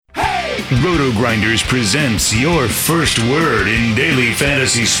Roto Grinders presents your first word in daily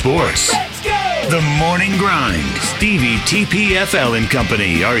fantasy sports. Let's go! The Morning Grind. Stevietpfl and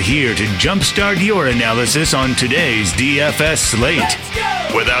Company are here to jumpstart your analysis on today's DFS slate. Let's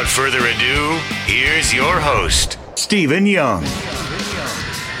go! Without further ado, here's your host, Stephen Young.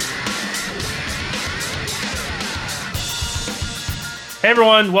 Hey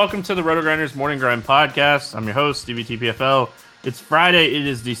everyone, welcome to the Roto Grinders Morning Grind Podcast. I'm your host, Stevietpfl. It's Friday. It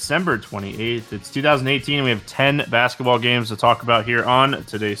is December 28th. It's 2018, and we have 10 basketball games to talk about here on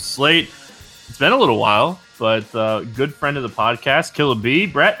today's slate. It's been a little while, but good friend of the podcast,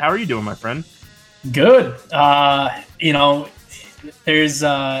 KillaB. Brett, how are you doing, my friend? Good. We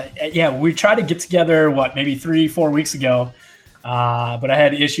tried to get together, maybe 3-4 weeks ago, but I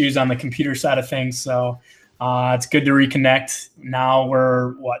had issues on the computer side of things, so it's good to reconnect. Now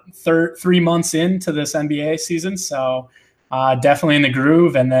we're 3 months into this NBA season, so definitely in the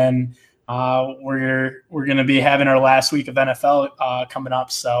groove. And then we're going to be having our last week of NFL coming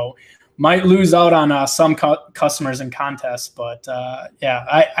up, so might lose out on some customers and contests. But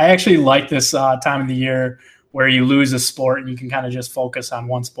I actually like this time of the year where you lose a sport and you can kind of just focus on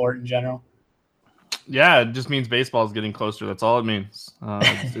one sport in general. Yeah, it just means baseball is getting closer. That's all it means.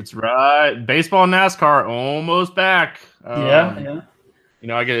 It's right. Baseball and NASCAR almost back. Yeah. You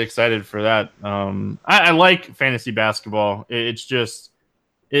know, I get excited for that. I like fantasy basketball. It's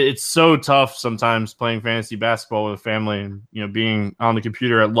so tough sometimes playing fantasy basketball with a family and, you know, being on the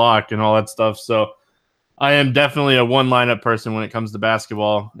computer at lock and all that stuff. So I am definitely a one lineup person when it comes to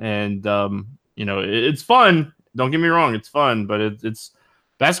basketball. And, it's fun. Don't get me wrong. It's fun, but it's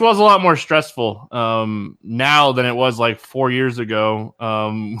basketball is a lot more stressful now than it was like 4 years ago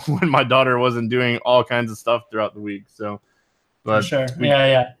when my daughter wasn't doing all kinds of stuff throughout the week. So, but for sure. We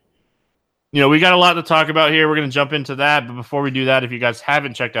got a lot to talk about here. We're going to jump into that. But before we do that, if you guys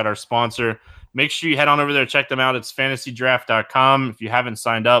haven't checked out our sponsor, make sure you head on over there, check them out. It's FantasyDraft.com. If you haven't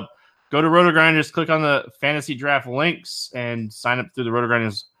signed up, go to Roto Grinders, click on the Fantasy Draft links, and sign up through the Roto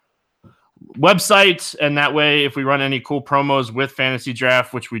Grinders website. And that way, if we run any cool promos with Fantasy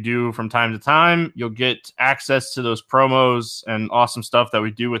Draft, which we do from time to time, you'll get access to those promos and awesome stuff that we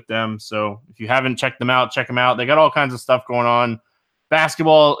do with them. So if you haven't checked them out, check them out. They got all kinds of stuff going on.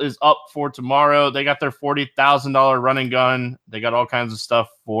 Basketball is up for tomorrow. They got their $40,000 run and gun. They got all kinds of stuff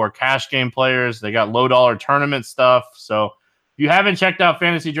for cash game players. They got low dollar tournament stuff. So if you haven't checked out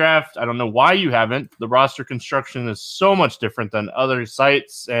Fantasy Draft, I don't know why you haven't. The roster construction is so much different than other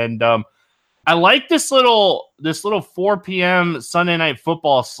sites. And I like this little 4 p.m. Sunday night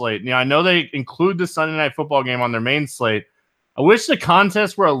football slate. You know, I know they include the Sunday night football game on their main slate. I wish the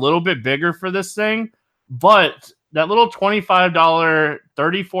contests were a little bit bigger for this thing, but that little $25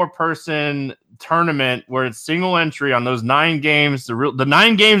 34-person tournament where it's single entry on those 9 games, the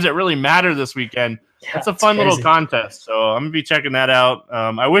 9 games that really matter this weekend. Yeah, that's a fun little contest. So I'm gonna be checking that out.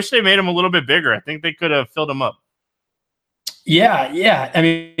 I wish they made them a little bit bigger. I think they could have filled them up. Yeah. I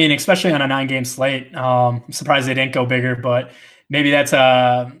mean, especially on a 9-game slate. I'm surprised they didn't go bigger, but maybe that's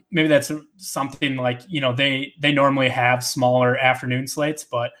something like, you know, they normally have smaller afternoon slates,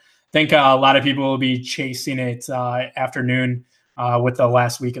 but I think a lot of people will be chasing it afternoon with the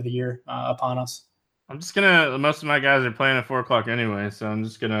last week of the year upon us. Most of my guys are playing at 4 o'clock anyway, so I'm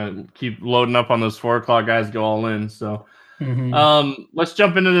just gonna keep loading up on those 4 o'clock guys, go all in. So let's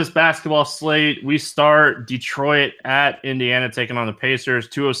jump into this basketball slate. We start Detroit at Indiana taking on the Pacers.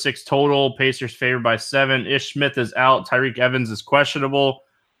 206 total. Pacers favored by 7. Ish Smith is out. Tyreek Evans is questionable.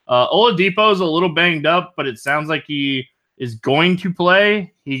 Oladipo is a little banged up, but it sounds like he is going to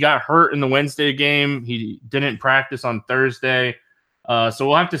play. He got hurt in the Wednesday game. He didn't practice on Thursday. So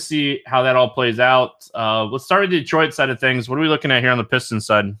we'll have to see how that all plays out. Let's start with the Detroit side of things. What are we looking at here on the Pistons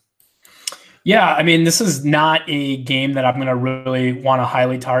side? Yeah, I mean, this is not a game that I'm going to really want to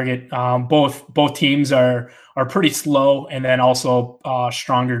highly target. Both teams are pretty slow and then also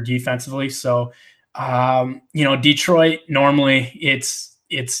stronger defensively. So, Detroit, normally it's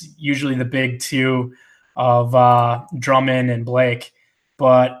usually the big two of Drummond and Blake.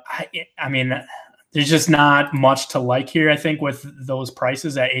 But, I mean, there's just not much to like here, I think, with those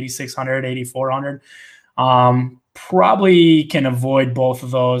prices at 8,600, 8,400. Probably can avoid both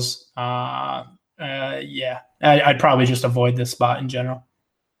of those. I'd probably just avoid this spot in general.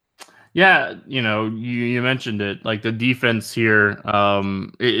 Yeah, you mentioned it. Like the defense here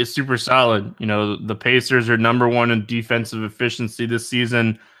is super solid. You know, the Pacers are number 1 in defensive efficiency this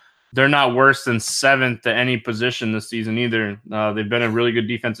season. They're not worse than 7th at any position this season either. They've been a really good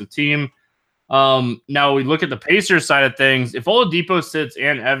defensive team. Now we look at the Pacers side of things. If Oladipo sits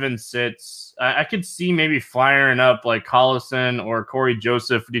and Evans sits, I could see maybe firing up like Collison or Corey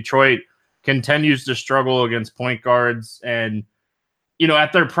Joseph. Detroit continues to struggle against point guards. And,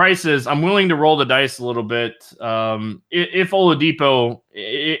 at their prices, I'm willing to roll the dice a little bit. If Oladipo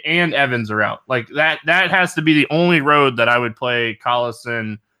and Evans are out, like that has to be the only road that I would play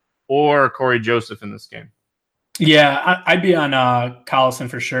Collison or Corey Joseph in this game. Yeah, I'd be on Collison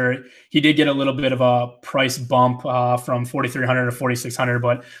for sure. He did get a little bit of a price bump from 4,300 to 4,600,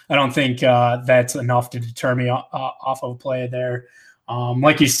 but I don't think that's enough to deter me off of a play there.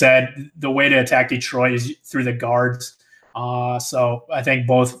 Like you said, the way to attack Detroit is through the guards. So I think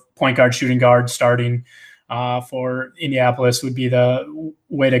both point guard, shooting guard starting for Indianapolis would be the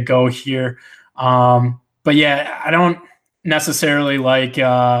way to go here. But yeah, I don't necessarily like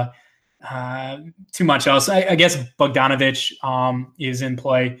too much else. I guess Bogdanovic is in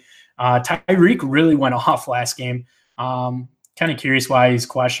play. Tyreek really went off last game. Kind of curious why he's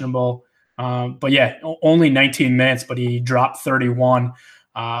questionable. But yeah, only 19 minutes, but he dropped 31,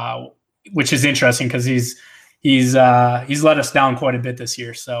 which is interesting because he's let us down quite a bit this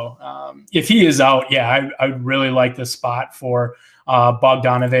year. So if he is out, yeah, I would really like the spot for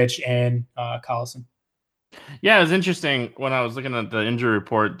Bogdanovic and Collison. Yeah, it was interesting when I was looking at the injury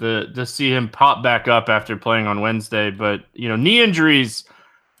report to see him pop back up after playing on Wednesday. But, knee injuries,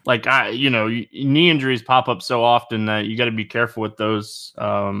 knee injuries pop up so often that you got to be careful with those.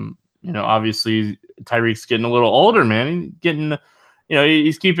 Obviously Tyreek's getting a little older, man. He's getting,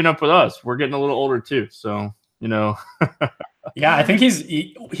 he's keeping up with us. We're getting a little older too. So, Yeah, I think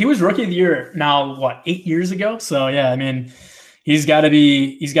he was rookie of the year now, 8 years ago? So yeah, I mean, he's got to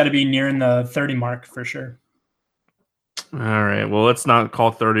be nearing the 30 mark for sure. All right. Well, let's not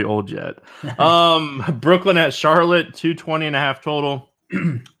call 30 old yet. Brooklyn at Charlotte, 220.5 total.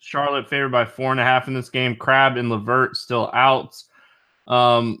 Charlotte favored by 4.5 in this game. Crabbe and LeVert still out.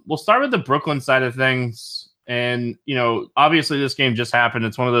 We'll start with the Brooklyn side of things. And, obviously this game just happened.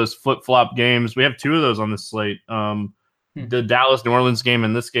 It's one of those flip-flop games. We have two of those on the slate. The Dallas-New Orleans game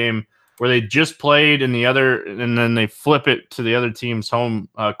and this game where they just played in the other, and then they flip it to the other team's home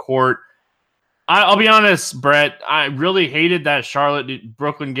court. I'll be honest, Brett, I really hated that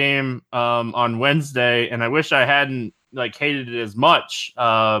Charlotte-Brooklyn game on Wednesday, and I wish I hadn't hated it as much.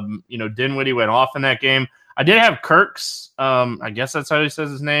 Dinwiddie went off in that game. I did have Kirks. I guess that's how he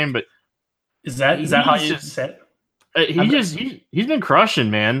says his name, but is that how you said it? He's been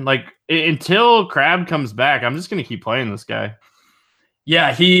crushing, man. Until Crabbe comes back, I'm just gonna keep playing this guy.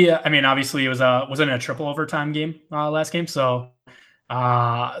 Yeah, obviously it wasn't a triple overtime game last game, so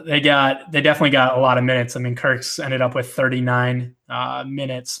they definitely got a lot of minutes. I mean, Kirks ended up with 39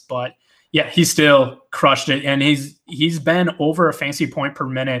 minutes, but yeah, he still crushed it, and he's been over a fantasy point per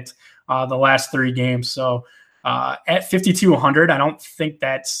minute the last 3 games. So at 5,200, I don't think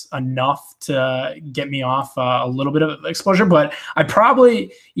that's enough to get me off a little bit of exposure, but I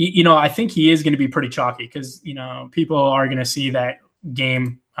probably, I think he is going to be pretty chalky because, people are going to see that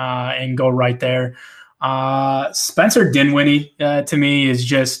game and go right there. Spencer Dinwiddie to me is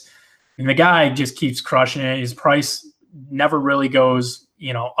just, the guy just keeps crushing it. His price never really goes,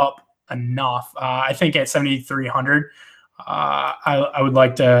 up enough. I think at 7,300, I would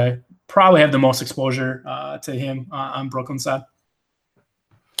like to probably have the most exposure to him on Brooklyn's side.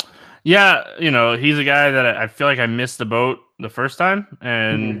 Yeah, he's a guy that I feel like I missed the boat the first time.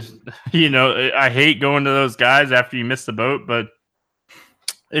 And, I hate going to those guys after you miss the boat, but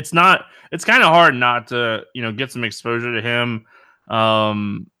it's kind of hard not to, get some exposure to him.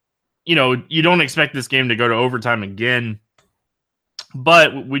 You don't expect this game to go to overtime again,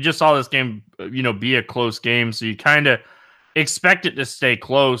 but we just saw this game, be a close game. So you kind of expect it to stay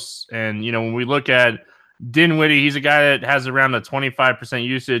close. And, when we look at Dinwiddie, he's a guy that has around a 25%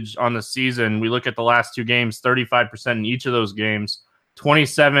 usage on the season. We look at the last 2 games, 35% in each of those games,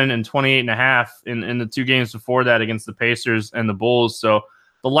 27 and 28.5 in the 2 games before that against the Pacers and the Bulls. So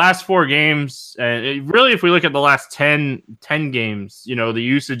the last 4 games, really, if we look at the last 10 games, the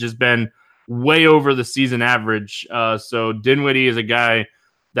usage has been way over the season average. So Dinwiddie is a guy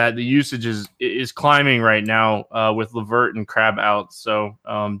that the usage is climbing right now with LeVert and Crabbe out. So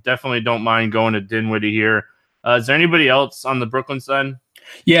definitely don't mind going to Dinwiddie here. Is there anybody else on the Brooklyn side?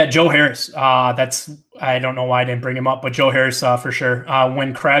 Yeah, Joe Harris. I don't know why I didn't bring him up, but Joe Harris for sure.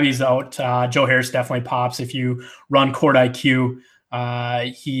 When Crabbe's out, Joe Harris definitely pops. If you run Court IQ,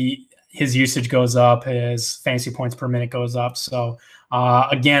 his usage goes up, his fantasy points per minute goes up. So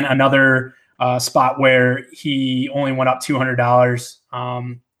again, another spot where he only went up $200.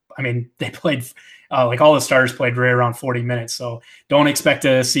 They played all the starters played right around 40 minutes. So don't expect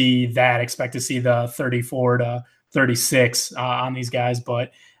to see that. Expect to see the 34 to 36 on these guys.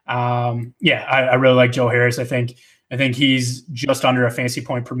 But I really like Joe Harris. I think I think he's just under a fantasy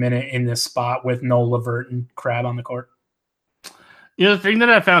point per minute in this spot with no Levert and Crab on the court. The thing that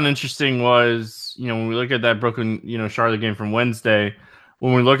I found interesting was, when we look at that Brooklyn, Charlotte game from Wednesday,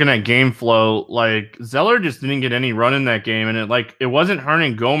 when we're looking at game flow, like Zeller just didn't get any run in that game. And it wasn't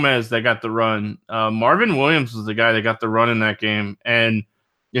Hernan Gomez that got the run. Marvin Williams was the guy that got the run in that game. And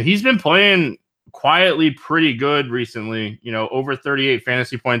he's been playing quietly pretty good recently, over 38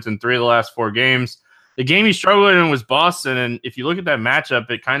 fantasy points in 3 of the last 4 games. The game he struggled in was Boston. And if you look at that matchup,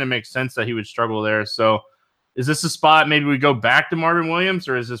 it kind of makes sense that he would struggle there. So is this a spot maybe we go back to Marvin Williams,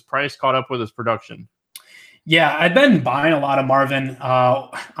 or is his price caught up with his production? Yeah, I've been buying a lot of Marvin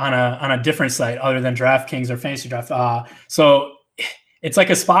on a different site other than DraftKings or FantasyDraft. So it's like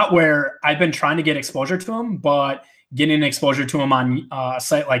a spot where I've been trying to get exposure to him, but getting exposure to him on a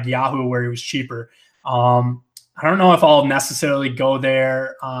site like Yahoo where he was cheaper. I don't know if I'll necessarily go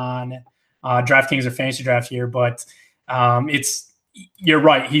there on DraftKings or FantasyDraft here, but you're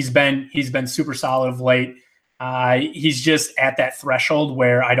right. He's been super solid of late. He's just at that threshold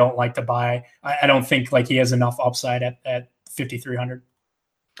where I don't like to buy. I don't think like he has enough upside at 5,300.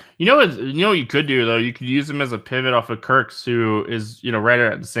 What you could do though? You could use him as a pivot off of Kirk's, who is right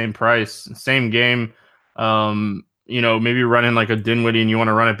at the same price, same game. Maybe running like a Dinwiddie, and you want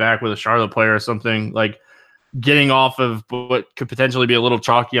to run it back with a Charlotte player or something, like getting off of what could potentially be a little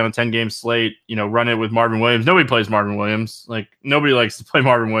chalky on a 10-game slate. Run it with Marvin Williams. Nobody plays Marvin Williams. Like nobody likes to play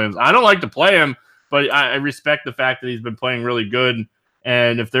Marvin Williams. I don't like to play him, but I respect the fact that he's been playing really good.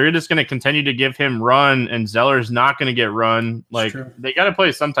 And if they're just going to continue to give him run and Zeller's not going to get run, they got to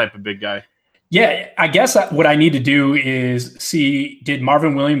play some type of big guy. Yeah, I guess what I need to do is see, did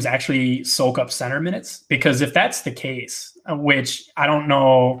Marvin Williams actually soak up center minutes? Because if that's the case, which I don't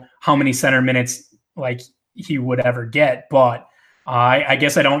know how many center minutes like he would ever get, but I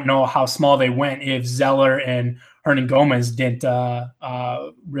guess I don't know how small they went if Zeller and Hernan Gomez didn't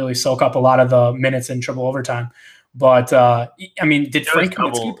really soak up a lot of the minutes in triple overtime. But, did Frank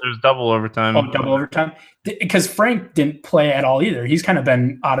Kaminsky? It was double overtime. Oh, double overtime? Because Frank didn't play at all either. He's kind of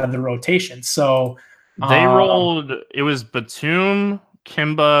been out of the rotation. So they rolled – it was Batum,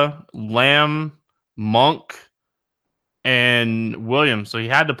 Kimba, Lamb, Monk, and Williams. So he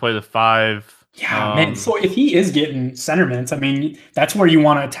had to play the 5. Yeah, man. So if he is getting center minutes, that's where you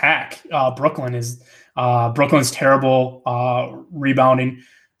want to attack. Brooklyn's terrible rebounding.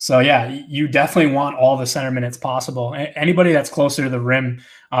 So yeah, you definitely want all the center minutes possible. Anybody that's closer to the rim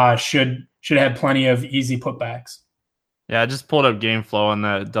should have plenty of easy putbacks. Yeah, I just pulled up game flow on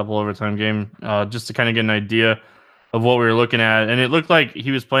that double overtime game just to kind of get an idea of what we were looking at, and it looked like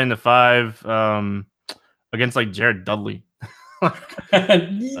he was playing the 5 against like Jared Dudley.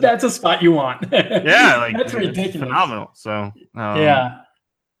 That's a spot you want. Yeah, that's ridiculous. Phenomenal. So yeah,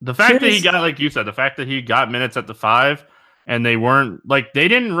 the fact that he got, like you said, the fact that he got minutes at the 5, and they weren't like they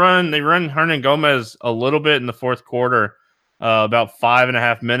run Hernan Gomez a little bit in the fourth quarter, about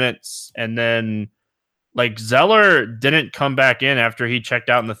 5.5 minutes, and then like Zeller didn't come back in after he checked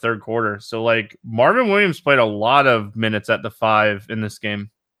out in the third quarter. So like Marvin Williams played a lot of minutes at the 5 in this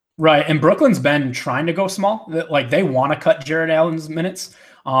game. Right, and Brooklyn's been trying to go small. Like they want to cut Jared Allen's minutes.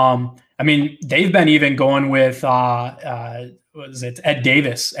 They've been even going with Ed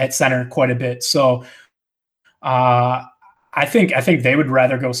Davis at center quite a bit. So I think they would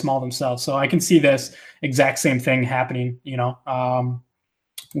rather go small themselves. So I can see this exact same thing happening.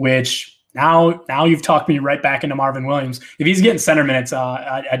 Which now you've talked me right back into Marvin Williams. If he's getting center minutes,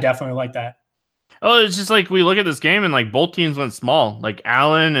 I definitely like that. Oh, it's just like we look at this game and like both teams went small. Like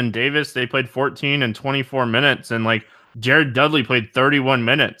Allen and Davis, they played 14 and 24 minutes, and like Jared Dudley played 31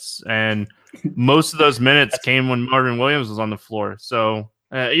 minutes, and most of those minutes came when Marvin Williams was on the floor. So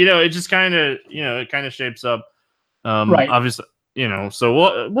it just kind of it shapes up. Right. Obviously,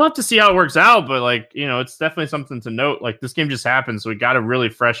 so we'll have to see how it works out, but like it's definitely something to note. Like this game just happened, so we got a really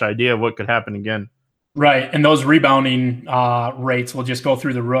fresh idea of what could happen again. Right, and those rebounding rates will just go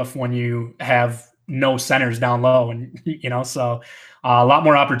through the roof when you have no centers down low, and so a lot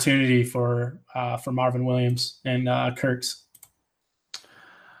more opportunity for Marvin Williams and Kirks.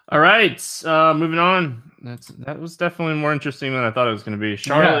 All right, moving on. That was definitely more interesting than I thought it was going to be.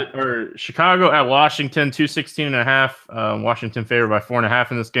 Chicago at Washington, 216.5. Washington favored by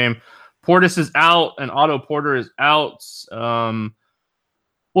 4.5 in this game. Portis is out and Otto Porter is out.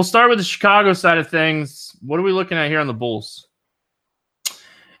 We'll start with the Chicago side of things. What are we looking at here on the Bulls?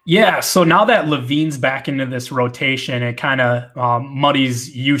 Yeah, so now that Levine's back into this rotation, it kind of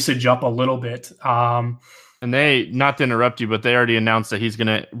muddies usage up a little bit. And they, not to interrupt you, but they already announced that he's going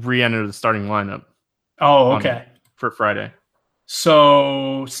to re-enter the starting lineup. Oh, okay. For Friday.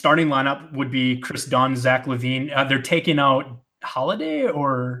 So starting lineup would be Chris Dunn, Zach LaVine. They're taking out Holiday,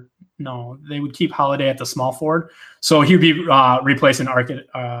 or no? They would keep Holiday at the small forward. So he'd be replacing Archie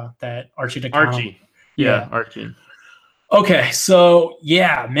DeCano. Archie. Yeah, Archie. Okay, so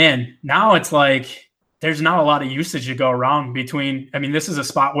yeah, man. Now it's like there's not a lot of usage to go around between. I mean, this is a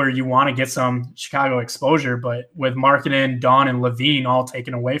spot where you want to get some Chicago exposure, but with Markkanen, Dunn, and LaVine all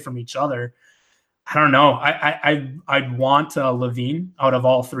taken away from each other, I don't know. I'd want LaVine out of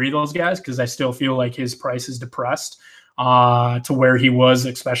all three of those guys because I still feel like his price is depressed to where he was,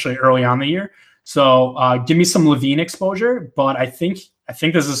 especially early on the year. So give me some LaVine exposure, but I think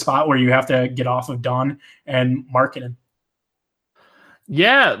this is a spot where you have to get off of Dunn and Markkanen.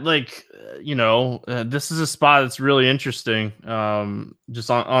 Yeah, this is a spot that's really interesting.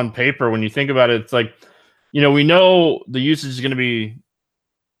 Just on paper, when you think about it, it's like, we know the usage is going to be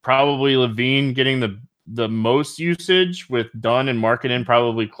probably LaVine getting the most usage, with Dunn and Markkanen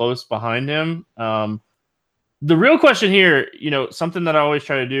probably close behind him. The real question here, something that I always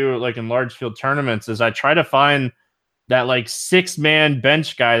try to do, like in large field tournaments, is I try to find that 6-man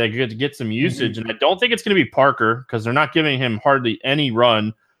bench guy that could get some usage. And I don't think it's going to be Parker because they're not giving him hardly any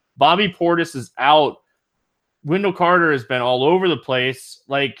run. Bobby Portis is out. Wendell Carter has been all over the place.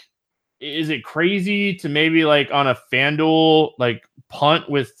 Is it crazy to maybe on a FanDuel punt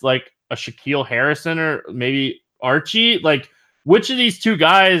with a Shaquille Harrison or maybe Archie? Which of these two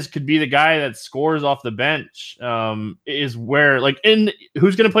guys could be the guy that scores off the bench? Is where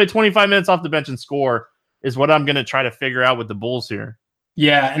who's going to play 25 minutes off the bench and score is what I'm going to try to figure out with the Bulls here.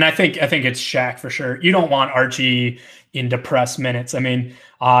 Yeah, and I think it's Shaq for sure. You don't want Archie in depressed minutes. I mean,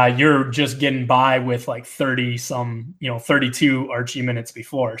 you're just getting by with 32 Archie minutes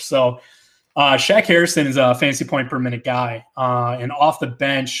before. So Shaq Harrison is a fantasy point per minute guy, and off the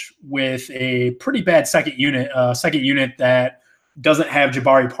bench with a pretty bad second unit that doesn't have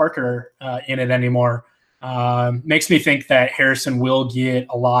Jabari Parker in it anymore. Makes me think that Harrison will get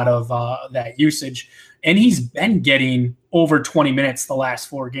a lot of that usage. And he's been getting over 20 minutes the last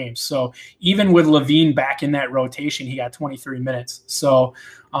 4 games. So even with LaVine back in that rotation, he got 23 minutes. So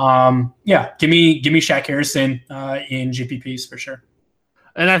give me Shaq Harrison in GPPs for sure.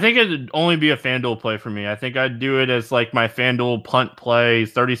 And I think it'd only be a FanDuel play for me. I think I'd do it as my FanDuel punt play,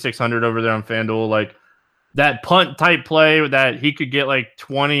 3,600 over there on FanDuel, that punt type play that he could get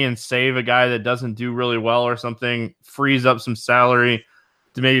 20 and save a guy that doesn't do really well or something, frees up some salary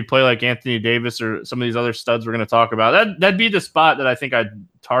to maybe play Anthony Davis or some of these other studs we're going to talk about. That'd be the spot that I think I'd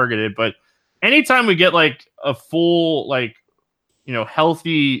target it. But anytime we get a full,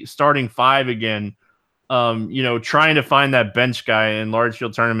 healthy starting 5 again, trying to find that bench guy in large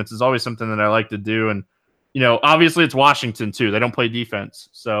field tournaments is always something that I like to do. And, obviously it's Washington too. They don't play defense.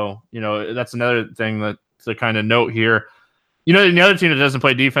 So, that's another thing that to kind of note here. The other team that doesn't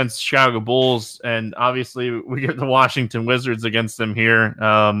play defense, Chicago Bulls, and obviously we get the Washington Wizards against them here.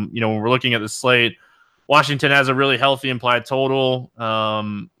 When we're looking at the slate, Washington has a really healthy implied total.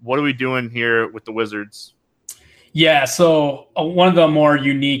 What are we doing here with the Wizards? Yeah, so one of the more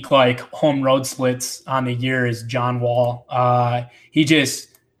unique home road splits on the year is John Wall. He's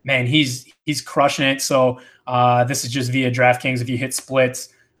crushing it. So this is just via DraftKings. If you hit splits,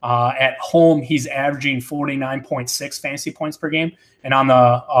 at home, he's averaging 49.6 fantasy points per game. And on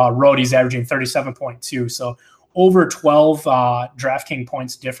the road, he's averaging 37.2. So over 12 DraftKings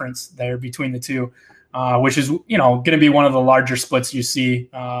points difference there between the two, which is, going to be one of the larger splits you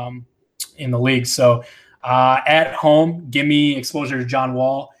see in the league. So at home, give me exposure to John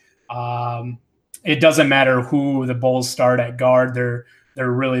Wall. It doesn't matter who the Bulls start at guard. They're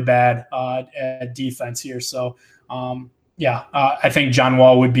really bad at defense here. So, I think John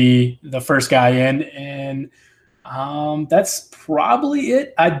Wall would be the first guy in, and that's probably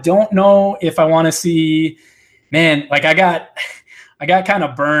it. I don't know if I want to see, I got kind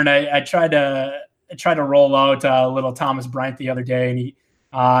of burned. I tried to roll out a little Thomas Bryant the other day, and he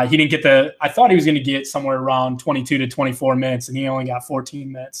didn't get I thought he was going to get somewhere around 22 to 24 minutes, and he only got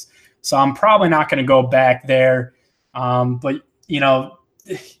 14 minutes. So I'm probably not going to go back there. But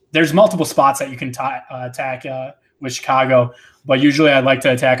there's multiple spots that you can attack with Chicago, but usually I'd like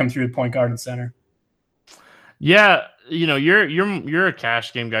to attack them through the point guard and center. Yeah, you're a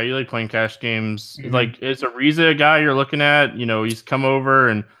cash game guy. You like playing cash games. Mm-hmm. Is Ariza a guy you're looking at? He's come over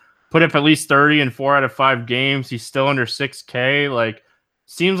and put up at least 30 in 4 out of 5 games. He's still under 6K.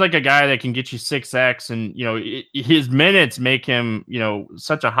 Seems like a guy that can get you 6X, and his minutes make him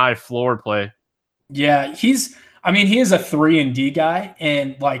such a high floor play. Yeah, he is a 3-and-D guy,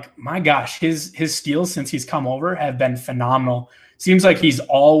 and my gosh, his steals since he's come over have been phenomenal. Seems like he's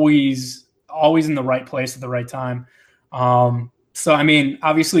always in the right place at the right time. So, I mean,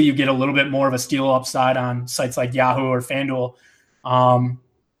 obviously you get a little bit more of a steal upside on sites like Yahoo or FanDuel.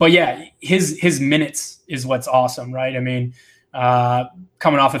 But yeah, his minutes is what's awesome, right? I mean,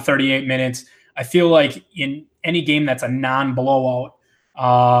 coming off of 38 minutes, I feel like in any game that's a non-blowout,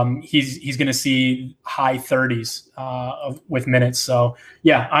 he's going to see high 30s with minutes. So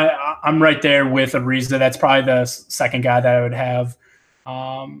yeah, I'm right there with Ariza. That's probably the second guy that I would have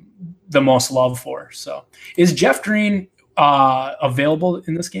the most love for. So is Jeff Green available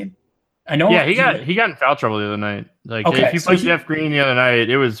in this game? I know. Yeah, he got in foul trouble the other night. Like, okay, if you played Jeff Green the other night,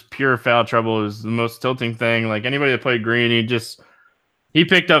 it was pure foul trouble. It was the most tilting thing. Like, anybody that played Green, he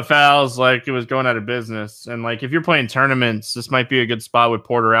picked up fouls like it was going out of business. And like, if you're playing tournaments, this might be a good spot with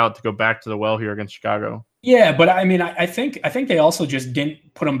Porter out to go back to the well here against Chicago. Yeah, but I mean, I think they also just didn't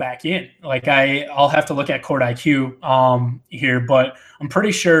put him back in. Like, I'll have to look at court IQ here, but I'm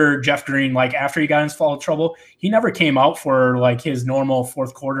pretty sure Jeff Green, like after he got in foul trouble, he never came out for like his normal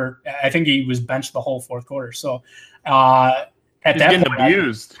fourth quarter. I think he was benched the whole fourth quarter. So at He's that getting point,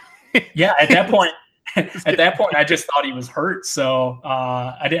 abused. at that point. At that point, I just thought he was hurt, so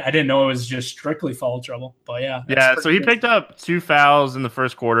I didn't know it was just strictly foul trouble. But yeah, so he picked up 2 fouls in the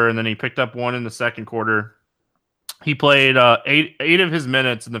first quarter, and then he picked up 1 in the second quarter. He played eight of his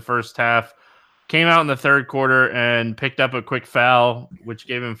minutes in the first half, came out in the third quarter and picked up a quick foul, which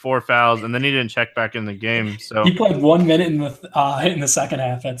gave him 4 fouls, and then he didn't check back in the game. So he played 1 minute in the second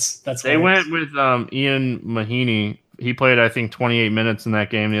half. That's they went with Ian Mahiney. He played, I think, 28 minutes in that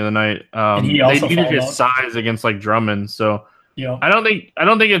game the other night. And he they also needed his size against like Drummond. So yeah, I don't think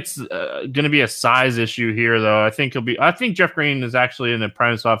it's going to be a size issue here, though. I think Jeff Green is actually in a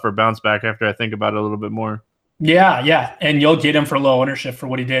prime spot for a bounce back after I think about it a little bit more. Yeah, and you'll get him for low ownership for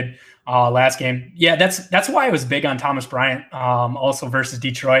what he did last game. Yeah, that's why I was big on Thomas Bryant also versus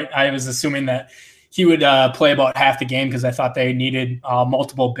Detroit. I was assuming that he would play about half the game because I thought they needed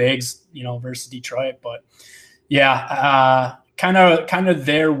multiple bigs, versus Detroit. But yeah, kind of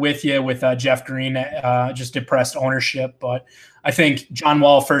there with you with Jeff Green, just depressed ownership. But I think John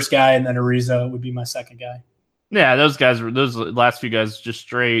Wall first guy, and then Ariza would be my second guy. Yeah, those last few guys, just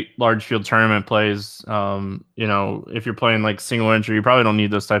straight large field tournament plays. If you're playing like single entry, you probably don't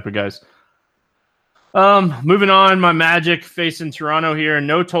need those type of guys. Moving on, my Magic facing Toronto here.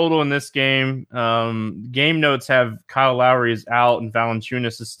 No total in this game. Game notes have Kyle Lowry is out and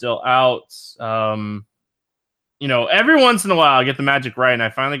Valanciunas is still out. Every once in a while I get the Magic right, and I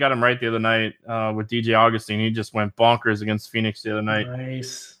finally got him right the other night with DJ Augustine. He just went bonkers against Phoenix the other night.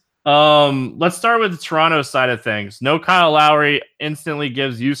 Nice. Let's start with the Toronto side of things. No Kyle Lowry instantly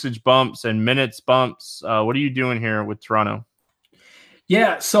gives usage bumps and minutes bumps. What are you doing here with Toronto?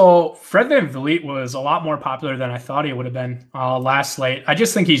 Yeah, so Fred VanVleet was a lot more popular than I thought he would have been last slate. I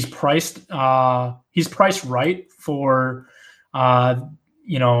just think he's priced right for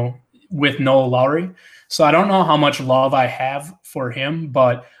with no Lowry. So I don't know how much love I have for him,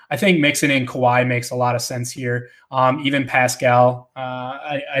 but I think mixing in Kawhi makes a lot of sense here. Even Pascal,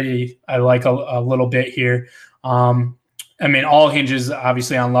 I like a little bit here. I mean, all hinges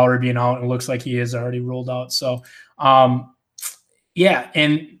obviously on Lowry being out, and it looks like he is already ruled out. So, that's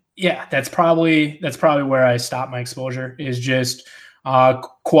probably where I stop my exposure is just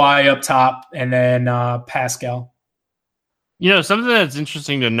Kawhi up top, and then Pascal. Something that's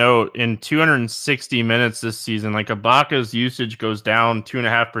interesting to note in 260 minutes this season, like Ibaka's usage goes down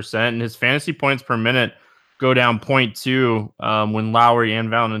 2.5%, and his fantasy points per minute go down 0.2 when Lowry and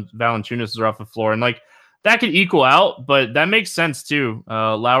Valanciunas are off the floor. And like that could equal out, but that makes sense too.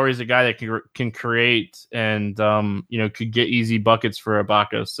 Lowry's a guy that can create and, could get easy buckets for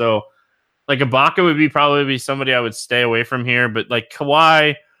Ibaka. So like Ibaka would probably be somebody I would stay away from here, but like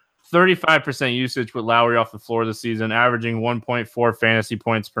Kawhi, 35% usage with Lowry off the floor this season, averaging 1.4 fantasy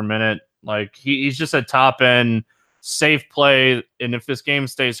points per minute. Like he's just a top end safe play. And if this game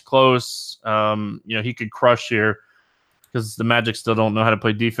stays close, he could crush here because the Magic still don't know how to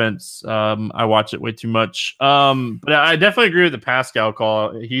play defense. I watch it way too much. But I definitely agree with the Pascal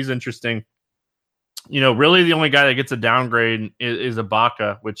call. He's interesting. Really the only guy that gets a downgrade is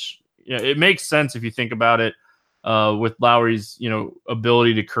Ibaka, which it makes sense if you think about it. With Lowry's,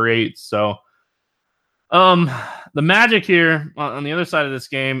 ability to create. So, the Magic here on the other side of this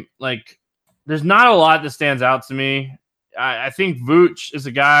game, like, there's not a lot that stands out to me. I think Vooch is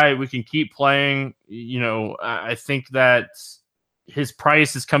a guy we can keep playing. I think that his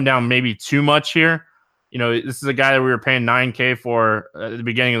price has come down maybe too much here. This is a guy that we were paying $9K for at the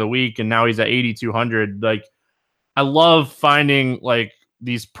beginning of the week, and now he's at 8,200. Like, I love finding like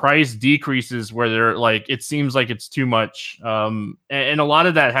these price decreases where they're like, it seems like it's too much. And a lot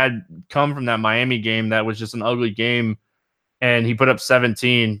of that had come from that Miami game that was just an ugly game and he put up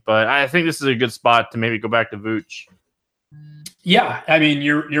 17. But I think this is a good spot to maybe go back to Vooch. Yeah, I mean,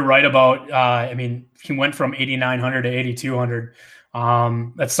 you're right about. I mean, he went from 8,900 to 8,200.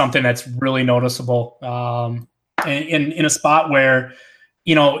 That's something that's really noticeable. In a spot where,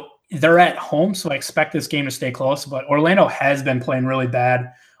 they're at home, so I expect this game to stay close. But Orlando has been playing really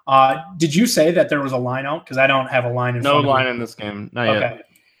bad. Did you say that there was a line out? Because I don't have a line in front of me. No line in this game. Not yet.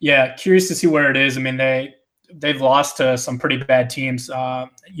 Yeah, curious to see where it is. I mean, they've lost to some pretty bad teams,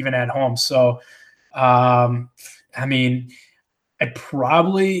 even at home. So, I mean, I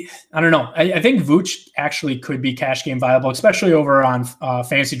don't know. I think Vooch actually could be cash game viable, especially over on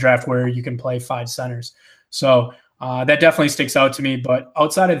Fantasy Draft where you can play 5 centers. So that definitely sticks out to me. But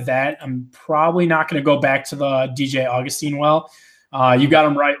outside of that, I'm probably not going to go back to the DJ Augustine well. You got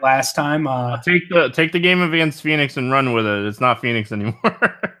him right last time. Take the game against Phoenix and run with it. It's not Phoenix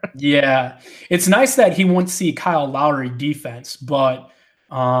anymore. Yeah. It's nice that he won't see Kyle Lowry defense, but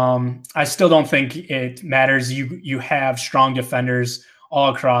I still don't think it matters. You have strong defenders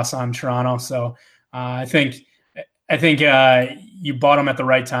all across on Toronto. So I think you bought him at the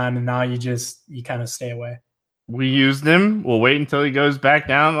right time, and now you kind of stay away. We used him. We'll wait until he goes back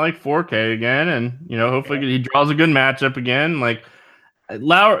down like 4K again, and hopefully he draws a good matchup again. Like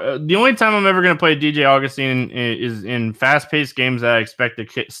the only time I'm ever going to play DJ Augustine is in fast-paced games that I expect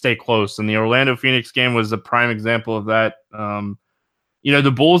to stay close, and the Orlando Phoenix game was a prime example of that.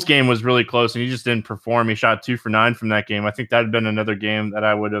 The Bulls game was really close, and he just didn't perform. He shot 2 for 9 from that game. I think that had been another game that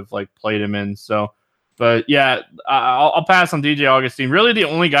I would have played him in. So, but yeah, I'll pass on DJ Augustine. Really, the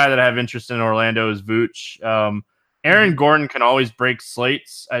only guy that I have interest in Orlando is Vooch. Aaron Gordon can always break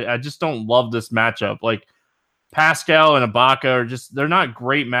slates. I just don't love this matchup. Like Pascal and Ibaka they're not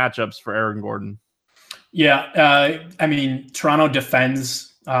great matchups for Aaron Gordon. Yeah, I mean, Toronto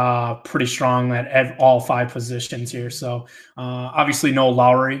defends pretty strong at all 5 positions here. So obviously no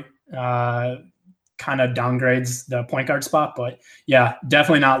Lowry kind of downgrades the point guard spot, but yeah,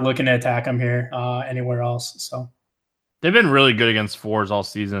 definitely not looking to attack him here anywhere else. So they've been really good against 4s all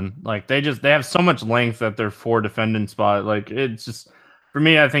season. Like they have so much length at their 4 defending spot. Like it's just, for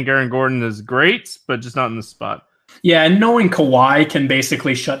me, I think Aaron Gordon is great, but just not in this spot. Yeah, and knowing Kawhi can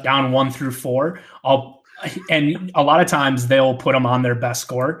basically shut down 1 through 4, and a lot of times they'll put them on their best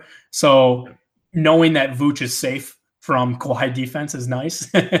score. So knowing that Vooch is safe from Kawhi defense is nice.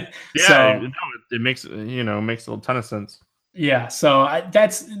 Yeah, so, it makes a ton of sense. Yeah, so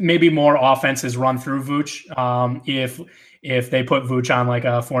that's maybe more offenses run through Vooch. If they put Vooch on like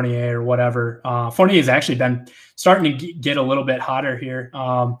a Fournier or whatever. Fournier has actually been starting to get a little bit hotter here.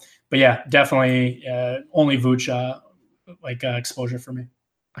 But yeah, definitely only Vooch exposure for me.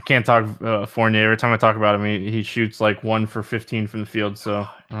 I can't talk Fournier. Every time I talk about him, he shoots like 1 for 15 from the field. So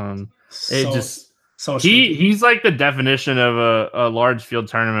he's like the definition of a large field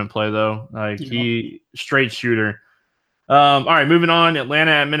tournament play, though. He straight shooter. All right, moving on.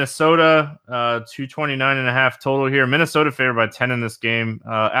 Atlanta at Minnesota, 229.5 total here. Minnesota favored by 10 in this game.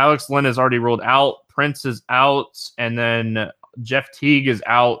 Alex Len is already ruled out. Prince is out, and then Jeff Teague is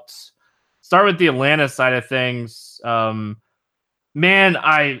out. Start with the Atlanta side of things. Man,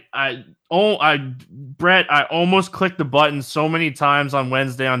 Brett, I almost clicked the button so many times on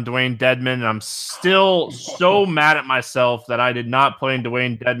Wednesday on Dwayne Dedmon, and I'm still so mad at myself that I did not play in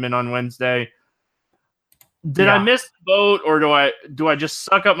Dwayne Dedmon on Wednesday. Did I miss the boat, or do I just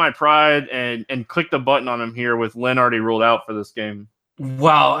suck up my pride and click the button on him here with Lynn already ruled out for this game?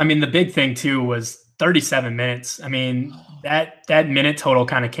 Well, I mean, the big thing too was 37 minutes. I mean, that minute total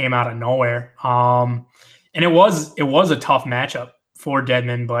kind of came out of nowhere. And it was a tough matchup for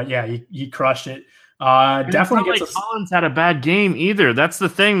Dedmon, but yeah, he crushed it. Definitely gets Collins had a bad game either. That's the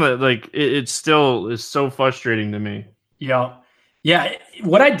thing that it still is so frustrating to me. Yeah. Yeah.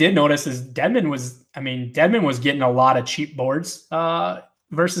 What I did notice is Dedmon was getting a lot of cheap boards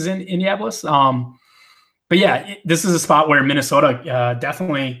versus in Indianapolis. But yeah, this is a spot where Minnesota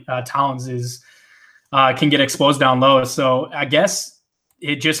definitely Towns can get exposed down low. So I guess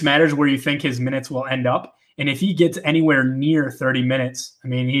it just matters where you think his minutes will end up. And if he gets anywhere near 30 minutes, I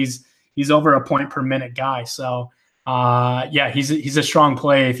mean, he's over a point per minute guy. So yeah, he's a strong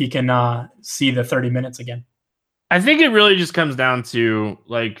play if he can see the 30 minutes again. I think it really just comes down to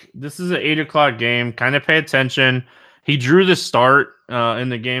this is an 8:00 game. Kind of pay attention. He drew the start in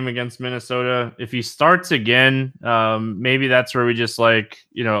the game against Minnesota. If he starts again, maybe that's where we just play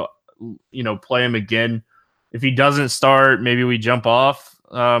him again. If he doesn't start, maybe we jump off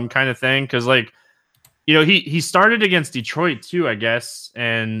kind of thing. Because he started against Detroit too, I guess,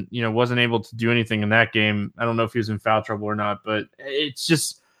 and wasn't able to do anything in that game. I don't know if he was in foul trouble or not, but it's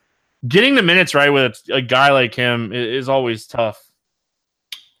just getting the minutes right with a guy like him is always tough.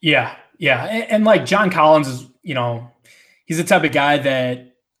 Yeah. And like John Collins is, he's the type of guy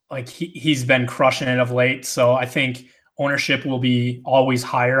that like he's been crushing it of late. So I think ownership will be always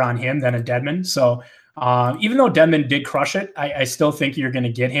higher on him than a Dedmon. So even though Dedmon did crush it, I still think you're going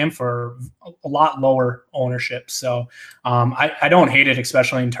to get him for a lot lower ownership. So I don't hate it,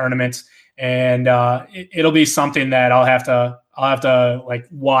 especially in tournaments. And it'll be something that I'll have to like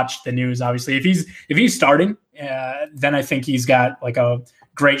watch the news. Obviously, if he's starting, then I think he's got like a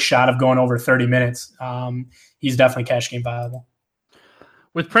great shot of going over 30 minutes. He's definitely cash game viable.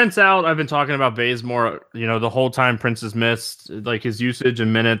 With Prince out, I've been talking about Bazemore, the whole time Prince has missed. Like his usage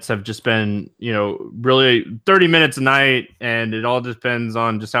and minutes have just been, really 30 minutes a night, and it all depends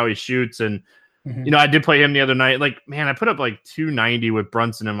on just how he shoots. And, I did play him the other night. Like, man, I put up like 290 with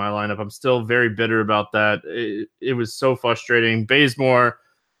Brunson in my lineup. I'm still very bitter about that. It was so frustrating. Bazemore,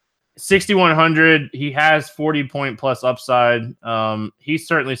 6,100. He has 40-point plus upside. He's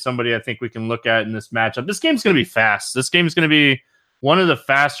certainly somebody I think we can look at in this matchup. This game's going to be fast. This game's going to be one of the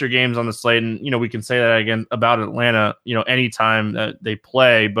faster games on the slate. And, we can say that again about Atlanta, anytime that they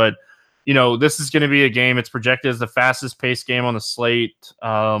play. But, this is going to be a game. It's projected as the fastest paced game on the slate.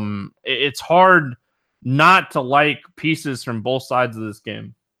 It's hard not to like pieces from both sides of this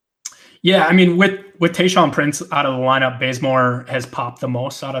game. Yeah, I mean, with Tayshaun Prince out of the lineup, Bazemore has popped the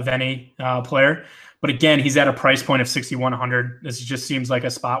most out of any player. But again, he's at a price point of 6,100. This just seems like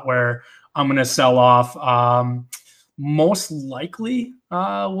a spot where I'm going to sell off. Most likely,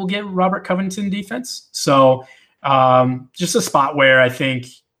 we'll get Robert Covington defense. So just a spot where I think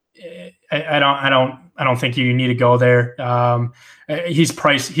I don't think you need to go there. He's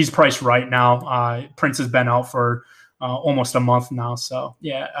priced right now. Prince has been out for almost a month now. So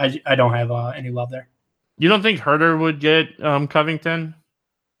yeah, I don't have any love there. You don't think Herter would get Covington?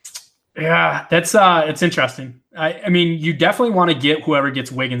 Yeah, that's it's interesting. I mean, you definitely want to get whoever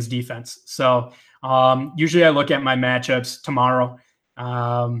gets Wiggins defense. So usually I look at my matchups tomorrow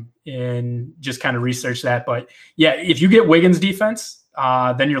and just kind of research that. But yeah, if you get Wiggins defense,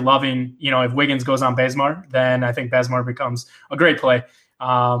 then you're loving, if Wiggins goes on Bazemore, then I think Bazemore becomes a great play.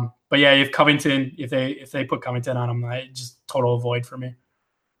 But yeah, if Covington, if they put Covington on him, just total avoid for me.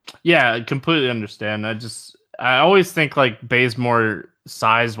 Yeah, I completely understand. I always think like Bazemore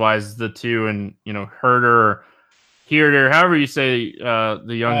size wise, the two, and Herter, however you say the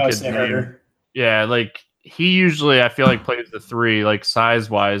young kid's name. Herter. Yeah, like he usually I feel like plays the three, like size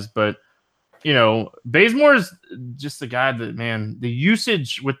wise, but Bazemore is just the guy that, man, the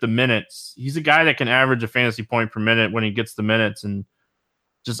usage with the minutes, he's a guy that can average a fantasy point per minute when he gets the minutes. And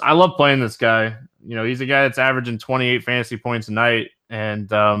just, I love playing this guy. He's a guy that's averaging 28 fantasy points a night. And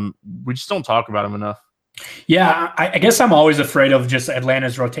we just don't talk about him enough. Yeah, I guess I'm always afraid of just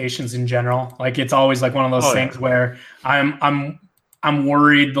Atlanta's rotations in general. Like it's always like one of those things where I'm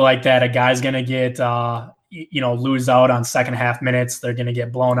worried like that a guy's going to get, lose out on second half minutes. They're going to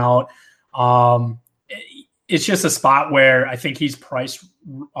get blown out. It's just a spot where I think he's priced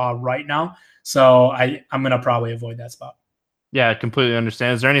right now. So I'm going to probably avoid that spot. Yeah, I completely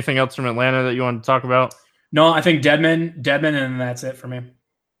understand. Is there anything else from Atlanta that you want to talk about? No, I think Dedmon, and that's it for me.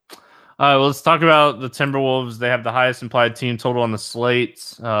 Well, let's talk about the Timberwolves. They have the highest implied team total on the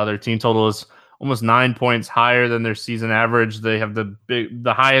slate. Their team total is almost 9 points higher than their season average. They have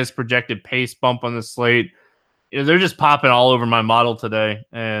the highest projected pace bump on the slate. They're just popping all over my model today.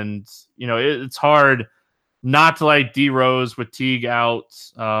 And, it's hard not to like D Rose with Teague out.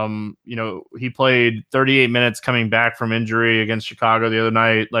 He played 38 minutes coming back from injury against Chicago the other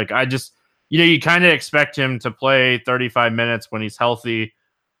night. Like I just, you kind of expect him to play 35 minutes when he's healthy.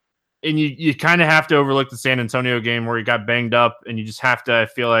 And you kind of have to overlook the San Antonio game where he got banged up, and you just have to, I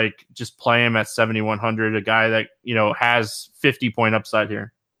feel like, just play him at 7,100, a guy that, has 50-point upside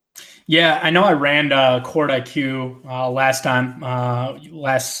here. Yeah, I know I ran Court IQ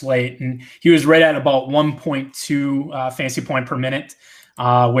last slate, and he was right at about 1.2 fantasy point per minute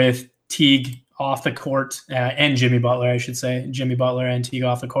with Teague off the court and Jimmy Butler, I should say. Jimmy Butler and Teague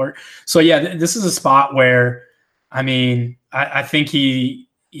off the court. So, yeah, this is a spot where, I mean, I think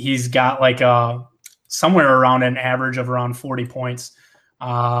he's got like somewhere around an average of around 40 points.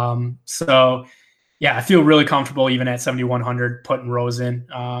 So, yeah, I feel really comfortable even at 7,100 putting Rose in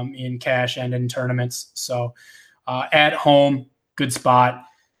cash and in tournaments. So at home, good spot.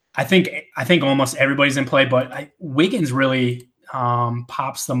 I think almost everybody's in play, but Wiggins really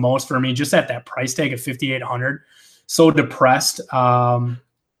pops the most for me just at that price tag of 5,800. So depressed. I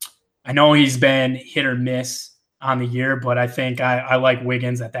know he's been hit or miss on the year, but I think I like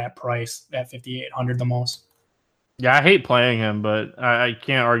Wiggins at that price at 5,800 the most. Yeah, I hate playing him, but I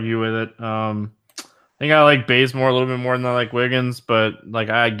can't argue with it. I think I like Bazemore a little bit more than I like Wiggins, but like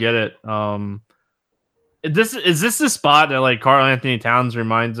I get it. Is this the spot that like Karl Anthony Towns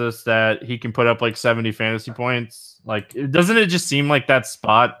reminds us that he can put up like 70 fantasy points? Like, doesn't it just seem like that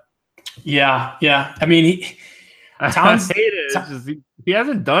spot? Yeah. I mean, Towns. I hate it. It's just, he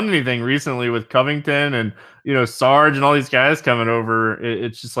hasn't done anything recently with Covington and Sarge and all these guys coming over.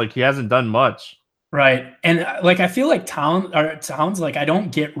 It's just like he hasn't done much. Right. And like I feel like Towns like I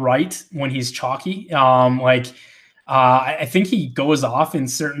don't get right when he's chalky. I think he goes off in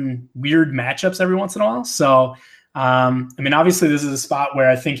certain weird matchups every once in a while. So I mean, obviously this is a spot where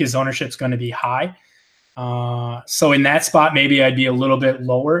I think his ownership's going to be high. So in that spot, maybe I'd be a little bit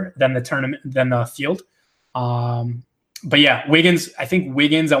lower than the field. But yeah, Wiggins, I think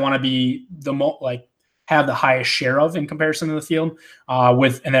Wiggins, I want to be have the highest share of in comparison to the field,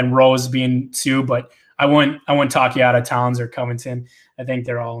 and then Rose being 2, but I wouldn't talk you out of Towns or Covington. I think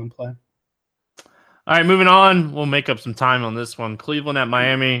they're all in play. All right, moving on. We'll make up some time on this one. Cleveland at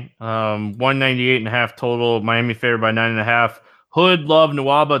Miami, 198.5 total. Miami favored by 9.5. Hood, Love,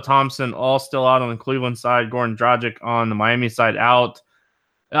 Nwaba, Thompson, all still out on the Cleveland side. Goran Dragic on the Miami side out.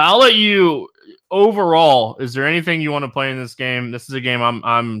 I'll let you. Overall, is there anything you want to play in this game? This is a game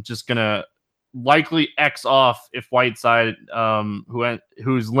I'm just gonna likely X off if Whiteside,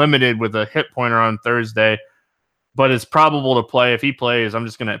 who's limited with a hit pointer on Thursday, but it's probable to play. If he plays, I'm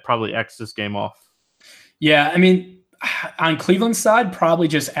just gonna probably X this game off. Yeah, I mean, on Cleveland's side, probably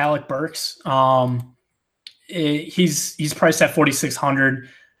just Alec Burks. He's priced at 4,600.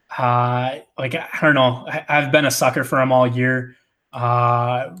 I don't know. I've been a sucker for him all year.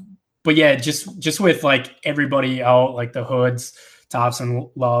 But yeah, just with like everybody out, like the Hoods, Thompson,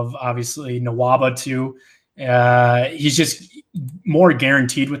 Love, obviously Nwaba too. He's just more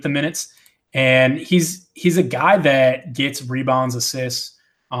guaranteed with the minutes, and he's a guy that gets rebounds, assists,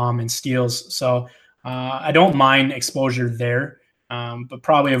 and steals. So I don't mind exposure there, but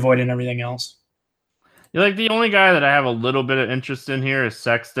probably avoiding everything else. Yeah, like the only guy that I have a little bit of interest in here is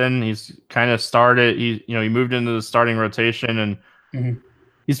Sexton. He's kind of started. He moved into the starting rotation and.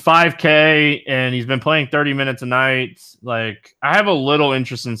 He's 5K and he's been playing 30 minutes a night. Like, I have a little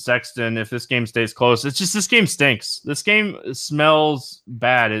interest in Sexton if this game stays close. It's just this game stinks. This game smells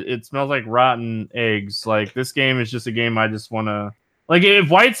bad. It smells like rotten eggs. Like, this game is just a game I just want to... Like, if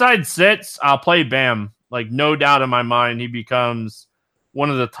Whiteside sits, I'll play Bam. Like, no doubt in my mind, he becomes one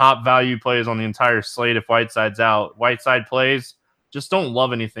of the top value plays on the entire slate if Whiteside's out. Whiteside plays, just don't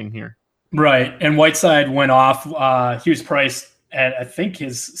love anything here. Right, and Whiteside went off. He was priced at, I think,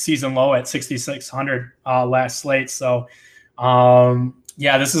 his season low at 6,600 last slate. So,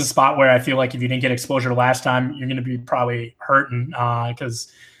 yeah, this is a spot where I feel like if you didn't get exposure last time, you're going to be probably hurting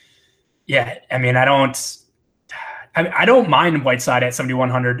because, yeah, I mean, I don't mind Whiteside at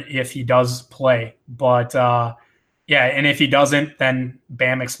 7,100 if he does play. But, yeah, and if he doesn't, then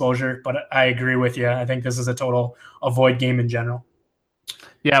Bam exposure. But I agree with you. I think this is a total avoid game in general.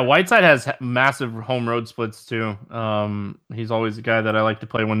 Yeah, Whiteside has massive home road splits too. He's always a guy that I like to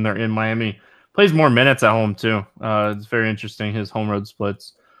play when they're in Miami. Plays more minutes at home too. It's very interesting, his home road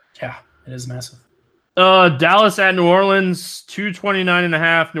splits. Yeah, it is massive. Dallas at New Orleans,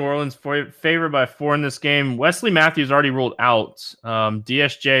 229.5. New Orleans favored by 4 in this game. Wesley Matthews already ruled out.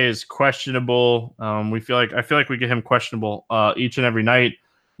 DSJ is questionable. I feel like we get him questionable each and every night.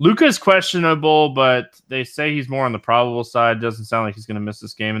 Luka's questionable, but they say he's more on the probable side. Doesn't sound like he's going to miss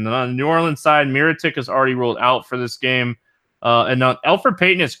this game. And then on the New Orleans side, Mirotic is already ruled out for this game. And Elfrid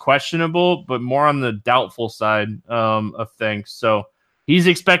Payton is questionable, but more on the doubtful side of things. So he's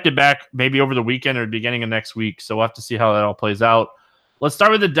expected back maybe over the weekend or beginning of next week. So we'll have to see how that all plays out. Let's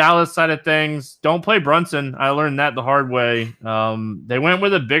start with the Dallas side of things. Don't play Brunson. I learned that the hard way. They went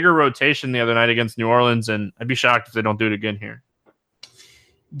with a bigger rotation the other night against New Orleans, and I'd be shocked if they don't do it again here.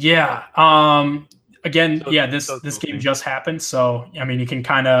 Yeah. Again, yeah, this game just happened. So, I mean, you can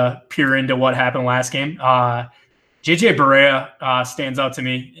kind of peer into what happened last game. JJ Barea stands out to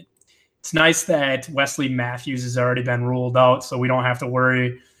me. It's nice that Wesley Matthews has already been ruled out, so we don't have to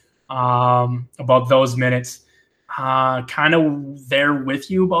worry about those minutes. Kind of there with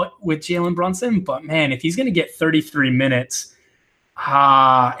you with Jalen Brunson, but man, if he's going to get 33 minutes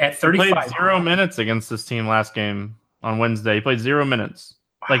at 35, he played 0 minutes against this team last game on Wednesday. He played 0 minutes.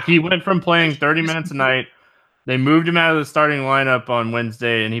 Like, he went from playing 30 minutes a night. They moved him out of the starting lineup on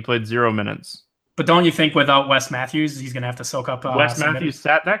Wednesday, and he played 0 minutes. But don't you think without Wes Matthews, he's going to have to soak up? Wes Matthews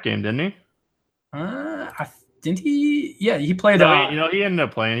sat that game, didn't he? Didn't he? Yeah, he played. He ended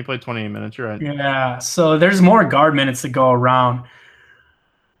up playing. He played 28 minutes. You're right. Yeah, so there's more guard minutes to go around.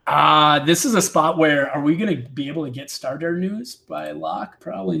 This is a spot where are we going to be able to get starter news by lock?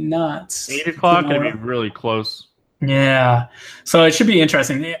 Probably not. 8 o'clock going to be really close. Yeah. So it should be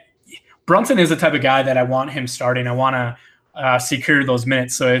interesting. Brunson is the type of guy that I want him starting. I want to secure those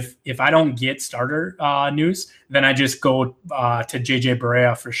minutes. So if I don't get starter news, then I just go to JJ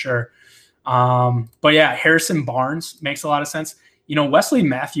Barea for sure. But yeah, Harrison Barnes makes a lot of sense. Wesley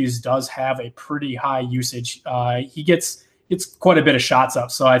Matthews does have a pretty high usage. He gets quite a bit of shots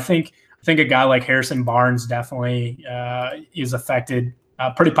up. So I think a guy like Harrison Barnes definitely is affected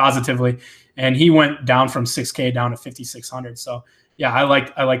pretty positively. And he went down from 6K down to 5,600. So yeah, I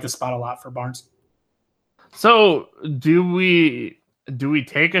like the spot a lot for Barnes. So do we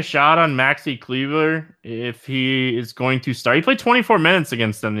take a shot on Maxi Kleber if he is going to start? He played 24 minutes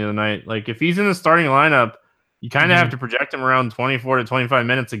against them the other night. Like if he's in the starting lineup, you kind of have to project him around 24 to 25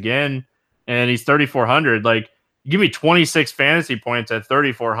 minutes again. And he's 3,400. Like give me 26 fantasy points at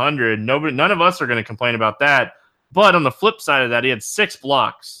 3,400. None of us are going to complain about that. But on the flip side of that, he had 6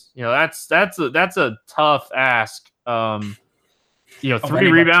 blocks. That's a tough ask. 3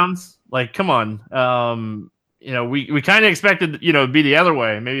 rebounds. Like, come on. We kind of expected, it'd be the other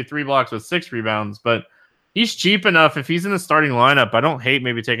way, maybe 3 blocks with 6 rebounds, but he's cheap enough. If he's in the starting lineup, I don't hate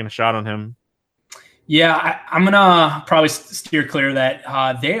maybe taking a shot on him. Yeah, I'm going to probably steer clear of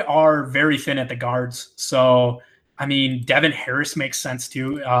that. They are very thin at the guards. So, I mean, Devin Harris makes sense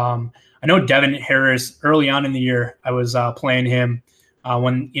too. I know Devin Harris early on in the year, I was playing him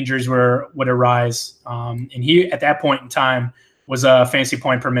when injuries would arise. And he, at that point in time, was a fantasy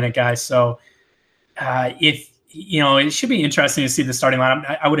point per minute guy. So it should be interesting to see the starting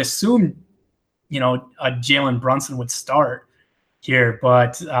lineup. I would assume, Jalen Brunson would start here,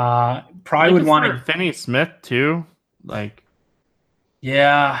 but probably would want to Finney Smith too. Like,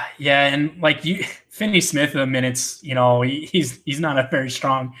 yeah. And like Finney Smith, the minutes, he's not a very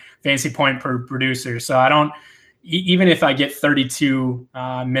strong fantasy point per producer. So I don't, even if I get 32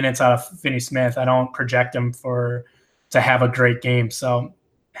 minutes out of Finney Smith, I don't project him to have a great game. So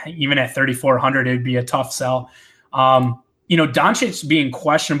even at 3,400, it'd be a tough sell. Doncic being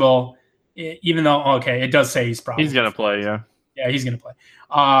questionable, even though, it does say he's going to play. Yeah. Yeah, he's going to play.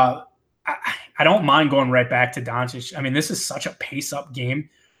 I don't mind going right back to Doncic. I mean, this is such a pace up game.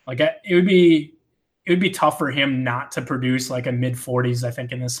 Like it would be tough for him not to produce like a mid 40s, I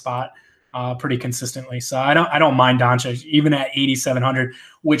think, in this spot pretty consistently. So I don't mind Doncic even at 8,700,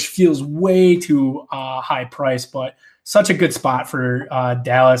 which feels way too high price, but such a good spot for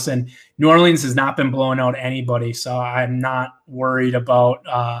Dallas. And New Orleans has not been blowing out anybody, so I'm not worried about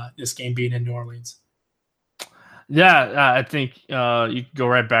this game being in New Orleans. Yeah, I think you can go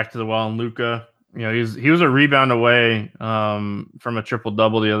right back to the well. And Luka, he was a rebound away from a triple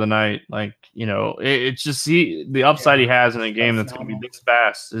double the other night. Like, it's just the upside he has in a game that's going to be this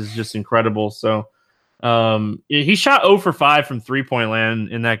fast is just incredible. So he shot 0 for 5 from 3-point land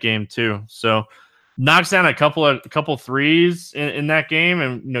in that game too. So knocks down a couple threes in that game,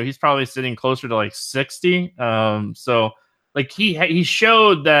 and he's probably sitting closer to like 60. So. Like he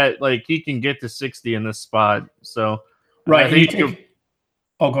showed that like he can get to 60 in this spot. So right.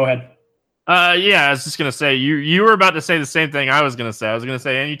 Go ahead. Yeah, I was just gonna say you were about to say the same thing I was gonna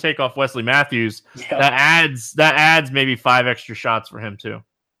say. And you take off Wesley Matthews, that adds maybe 5 extra shots for him too.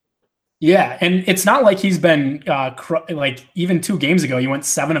 Yeah, and it's not like he's been like even 2 games ago he went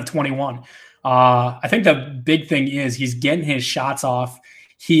 7 of 21. I think the big thing is he's getting his shots off.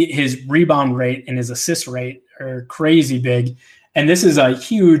 His rebound rate and his assist rate are crazy big. And this is a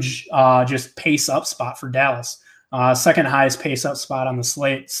huge just pace up spot for Dallas. Second highest pace up spot on the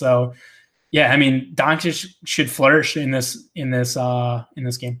slate. So yeah, I mean, Doncic should flourish in this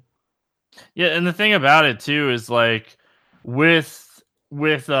game. Yeah, and the thing about it too is like with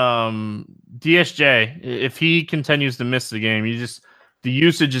DSJ, if he continues to miss the game, the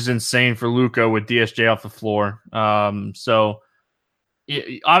usage is insane for Luka with DSJ off the floor. So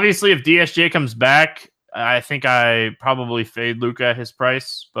obviously, if DSJ comes back, I think I probably fade Luka at his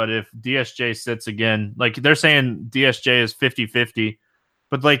price. But if DSJ sits again, like they're saying DSJ is 50-50,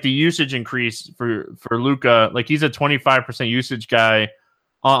 but like the usage increase for Luka, like he's a 25% usage guy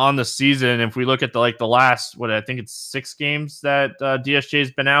on the season. If we look at the last, I think it's 6 games that DSJ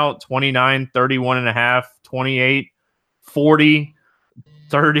has been out, 29, 31.5, 28, 40,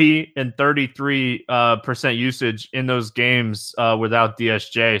 30 and 33% usage in those games without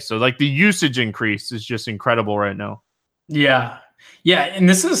DSJ. So like the usage increase is just incredible right now. Yeah. And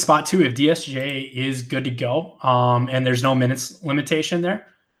this is a spot too. If DSJ is good to go and there's no minutes limitation there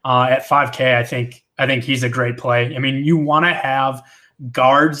at 5K, I think he's a great play. I mean, you want to have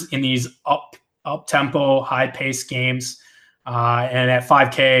guards in these up tempo, high pace games. And at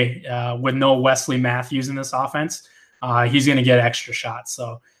 5K, with no Wesley Matthews in this offense, he's going to get extra shots.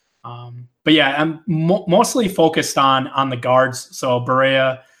 So, but yeah, I'm mostly focused on the guards. So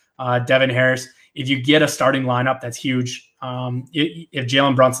Barea, Devin Harris. If you get a starting lineup, that's huge. If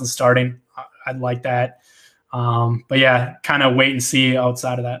Jalen Brunson's starting, I'd like that. But yeah, kind of wait and see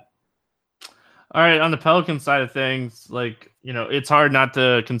outside of that. All right, on the Pelicans side of things, it's hard not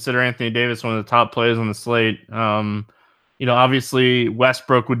to consider Anthony Davis one of the top plays on the slate. Obviously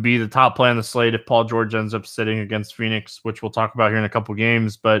Westbrook would be the top play on the slate if Paul George ends up sitting against Phoenix, which we'll talk about here in a couple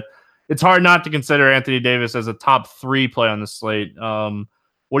games. But it's hard not to consider Anthony Davis as a top 3 play on the slate.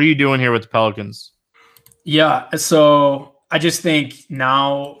 What are you doing here with the Pelicans? Yeah, so I just think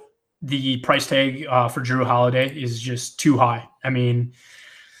now the price tag for Drew Holiday is just too high. I mean,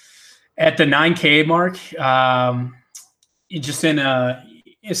 at the 9K mark, just in a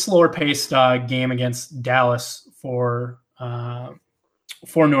slower paced game against Dallas for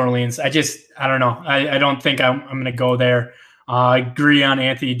New Orleans, I don't know. I don't think I'm going to go there. I agree on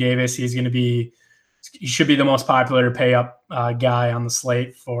Anthony Davis. He should be the most popular pay up guy on the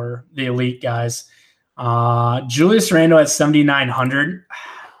slate for the elite guys. Julius Randle at 7,900.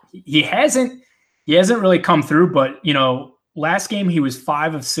 He hasn't really come through, but last game he was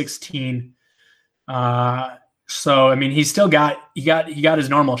 5 of 16. So I mean, he got his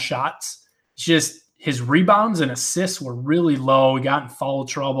normal shots. It's just his rebounds and assists were really low. He got in foul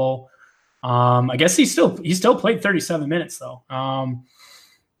trouble. I guess he still played 37 minutes though.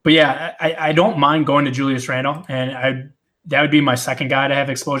 But yeah, I don't mind going to Julius Randle, and that would be my second guy to have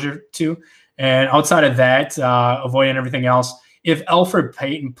exposure to. And outside of that, avoiding everything else. If Elfrid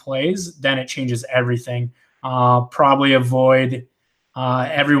Payton plays, then it changes everything. Probably avoid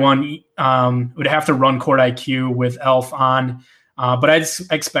everyone. Would have to run court IQ with Elf on, but I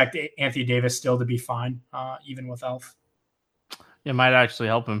expect Anthony Davis still to be fine, even with Elf. It might actually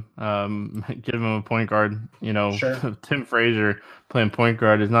help him. Give him a point guard. Sure. Tim Frazier playing point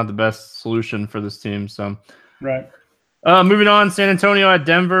guard is not the best solution for this team. So, right. Moving on, San Antonio at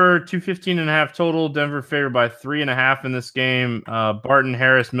Denver, 215.5 total. Denver favored by 3.5 in this game. Barton,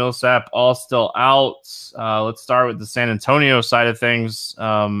 Harris, Millsap all still out. Let's start with the San Antonio side of things.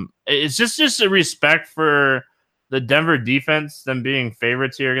 It's just a respect for the Denver defense, them being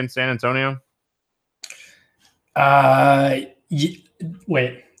favorites here against San Antonio.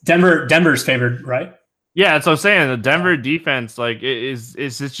 Wait, Denver's favored, right? Yeah, that's what I'm saying. The Denver defense, is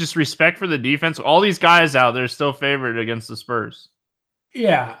it's just respect for the defense. All these guys out there still favored against the Spurs.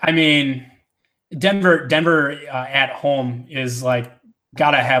 Yeah, I mean, Denver at home is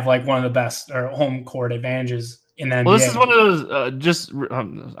gotta have one of the best or home court advantages in the NBA. Well, this is one of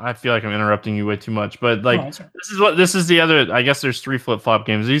those. I feel like I'm interrupting you way too much, but this is the other. I guess there's 3 flip-flop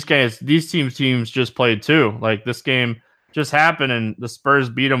games. These teams just played 2. This game just happened and the Spurs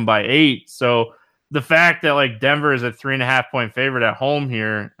beat them by 8. So the fact that Denver is a 3.5 point favorite at home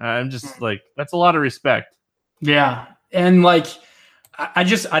here, I'm just that's a lot of respect. Yeah. And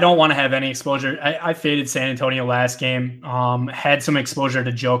I don't want to have any exposure. I faded San Antonio last game, had some exposure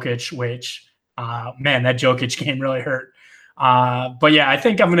to Jokic, which man, that Jokic game really hurt. But yeah, I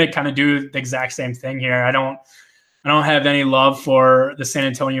think I'm going to kind of do the exact same thing here. I don't have any love for the San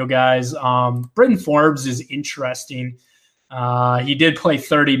Antonio guys. Britton Forbes is interesting. He did play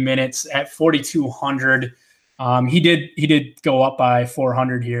 30 minutes at 4,200. He did go up by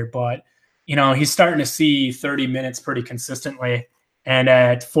 400 here, but he's starting to see 30 minutes pretty consistently. And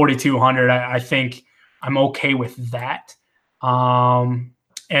at 4,200, I think I'm okay with that. And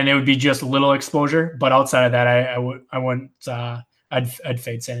it would be just a little exposure, but outside of that, I wouldn't. I'd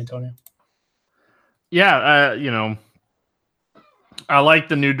fade San Antonio. Yeah, I like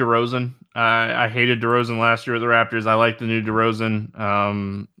the new DeRozan. I hated DeRozan last year with the Raptors. I like the new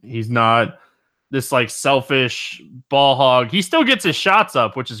DeRozan. He's not this selfish ball hog. He still gets his shots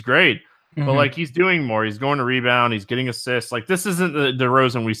up, which is great. Mm-hmm. But he's doing more. He's going to rebound. He's getting assists. This isn't the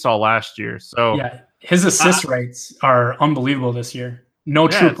DeRozan we saw last year. So yeah, his assist rates are unbelievable this year. No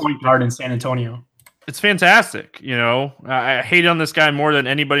true point guard in San Antonio. It's fantastic. I hate on this guy more than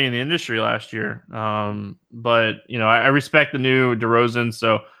anybody in the industry last year. But I respect the new DeRozan.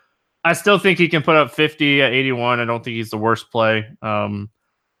 So I still think he can put up 50 at 81. I don't think he's the worst play. I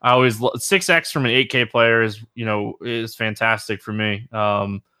always 6x from an 8K player is fantastic for me.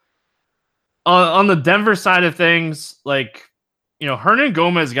 On the Denver side of things, Hernan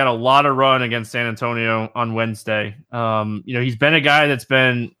Gomez got a lot of run against San Antonio on Wednesday. He's been a guy that's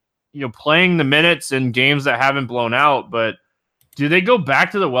been playing the minutes in games that haven't blown out, but do they go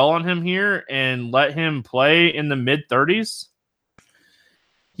back to the well on him here and let him play in the mid 30s?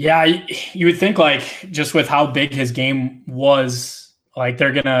 Yeah, you would think like just with how big his game was, like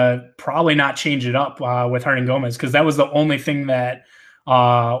they're gonna probably not change it up with Hernangomez because that was the only thing that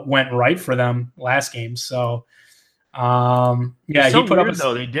went right for them last game. So yeah, It's so he put weird up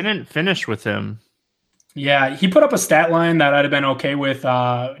though. They didn't finish with him. he put up a stat line that I'd have been okay with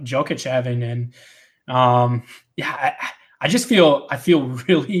Jokic having, and yeah, I just I feel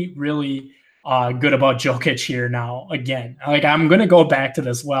really really good about Jokic here now again. Like I'm gonna go back to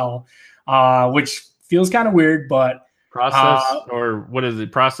this which feels kind of weird, but Process or what is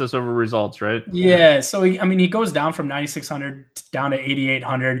it? Process over results, right? yeah. So he goes down from 9,600 down to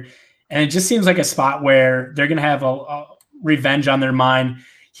 8,800, and it just seems like a spot where they're gonna have a revenge on their mind.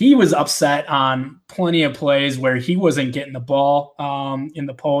 He was upset on plenty of plays where he wasn't getting the ball in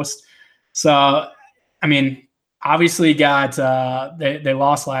the post. So, I mean, obviously got they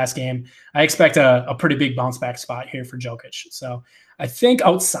lost last game. I expect a pretty big bounce back spot here for Jokic. So I think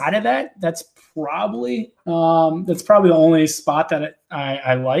outside of that, that's probably the only spot that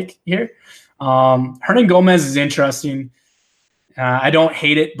I like here. Hernangomez is interesting. I don't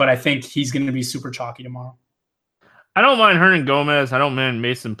hate it, but I think he's going to be super chalky tomorrow. I don't mind Hernangomez. I don't mind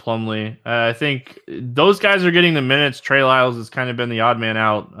Mason Plumlee. I think those guys are getting the minutes. Trey Lyles has kind of been the odd man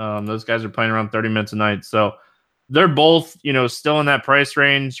out. Those guys are playing around 30 minutes a night. So they're both, still in that price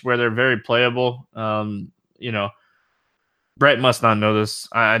range where they're very playable. Brett must not know this.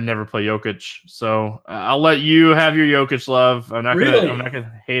 I never play Jokic, so I'll let you have your Jokic love. I'm not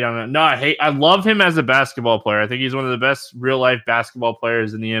gonna hate on it. No, I love him as a basketball player. I think he's one of the best real life basketball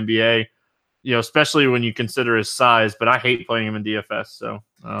players in the NBA. Especially when you consider his size, but I hate playing him in DFS. So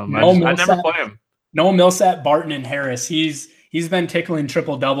I never play him. No Millsap, Barton, and Harris. He's been tickling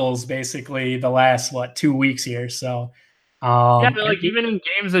triple doubles basically the last 2 weeks here. So but even in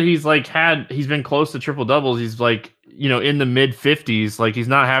games that he's been close to triple doubles. He's in the mid 50s. Like he's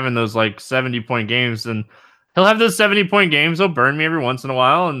not having those 70-point games, and he'll have those 70-point games. He'll burn me every once in a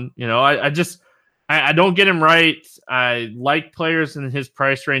while, and I don't get him right. I like players in his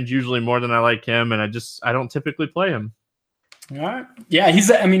price range usually more than I like him, and I don't typically play him. All right. Yeah, he's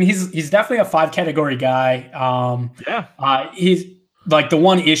definitely a 5 category guy. He's like the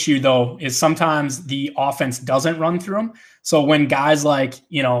one issue though is sometimes the offense doesn't run through him. So when guys like,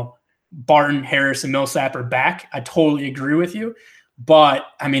 Barton, Harris, and Millsap are back, I totally agree with you. But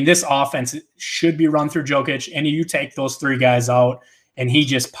this offense should be run through Jokic, and you take those 3 guys out and he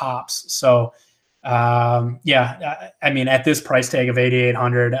just pops. So at this price tag of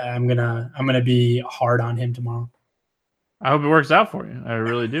 8,800, I'm gonna be hard on him tomorrow. I hope it works out for you. I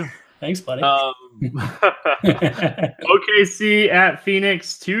really do. Thanks, buddy. OKC at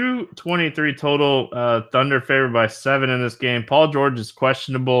Phoenix, 223 total. Thunder favored by 7 in this game. Paul George is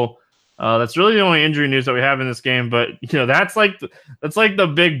questionable. That's really the only injury news that we have in this game, but that's like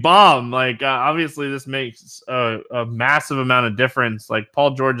the big bomb. Obviously this makes a massive amount of difference.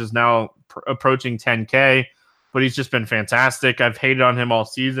 Paul George is now approaching 10K, but he's just been fantastic. I've hated on him all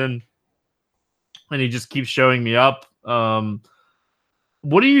season, and he just keeps showing me up.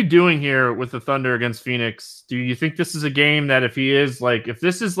 What are you doing here with the Thunder against Phoenix? Do you think this is a game that if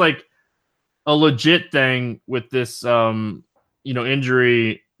this is a legit thing with this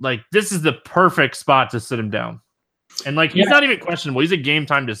injury, this is the perfect spot to sit him down? And he's not even questionable. He's a game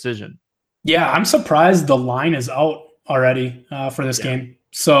time decision. Yeah, I'm surprised the line is out already for this game.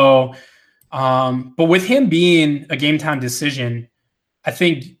 So but with him being a game time decision, I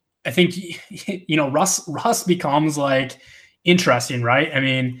think Russ becomes interesting,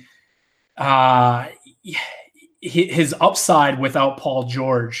 right? His upside without Paul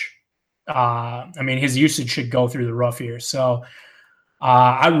George, his usage should go through the roof here. So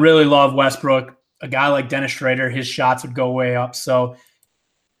I really love Westbrook. A guy like Dennis Schrader, his shots would go way up. So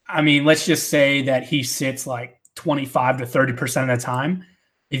let's just say that he sits 25 to 30% of the time.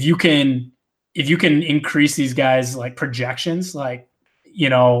 If you can increase these guys projections,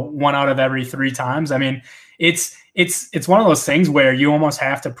 1 out of every 3 times. It's one of those things where you almost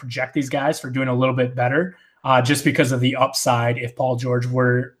have to project these guys for doing a little bit better, just because of the upside if Paul George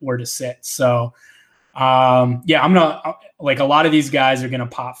were to sit. So I'm gonna a lot of these guys are gonna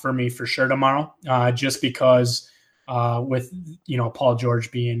pop for me for sure tomorrow, just because with Paul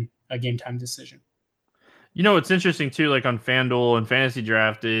George being a game time decision. What's interesting too, on FanDuel and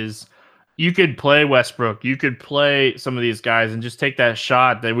FantasyDraft is you could play Westbrook, you could play some of these guys and just take that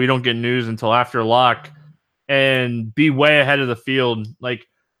shot that we don't get news until after lock and be way ahead of the field.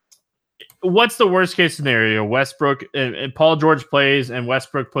 What's the worst case scenario? Westbrook and Paul George plays and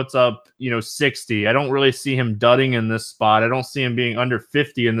Westbrook puts up, 60. I don't really see him dudding in this spot. I don't see him being under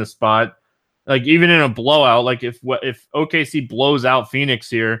 50 in this spot. Like even in a blowout, like if OKC blows out Phoenix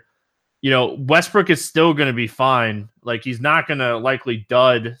here, Westbrook is still going to be fine. Like he's not going to likely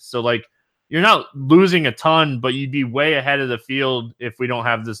dud. So like you're not losing a ton, but you'd be way ahead of the field if we don't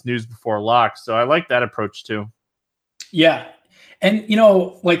have this news before lock. So I like that approach too. Yeah. And,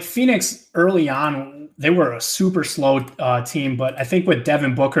 like Phoenix early on, they were a super slow team, but I think with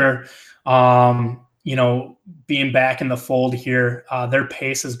Devin Booker, being back in the fold here, their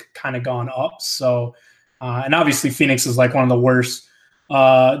pace has kind of gone up. So, and obviously Phoenix is like one of the worst.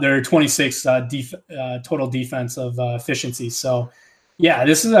 They're 26 total defensive efficiency. So, yeah,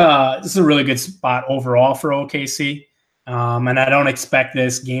 this is a really good spot overall for OKC, and I don't expect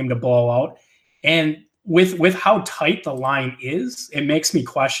this game to blow out. And with how tight the line is, it makes me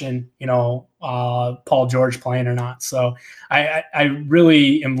question, Paul George playing or not. So I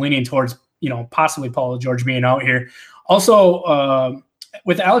really am leaning towards, possibly Paul George being out here. Also,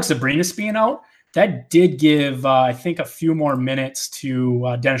 with Alex Abrines being out, that did give, I think, a few more minutes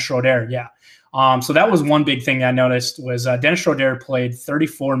to Dennis Schroeder. Yeah. So that was one big thing I noticed was Dennis Schroeder played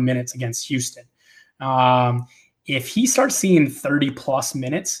 34 minutes against Houston. If he starts seeing 30-plus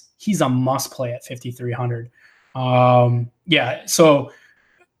minutes, he's a must-play at 5,300. So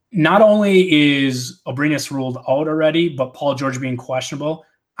not only is Abrines ruled out already, but Paul George being questionable,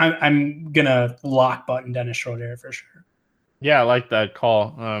 I'm going to lock button Dennis Schroeder for sure. Yeah, I like that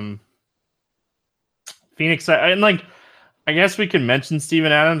call. Phoenix, and like, I guess we can mention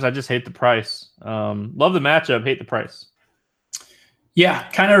Steven Adams. I just hate the price. Love the matchup, hate the price. Yeah,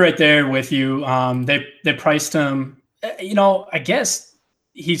 kind of right there with you. They priced him, I guess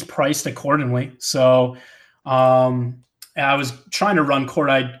he's priced accordingly. So I was trying to run Court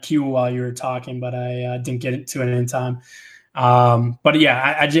IQ while you were talking, but I didn't get to it in time. But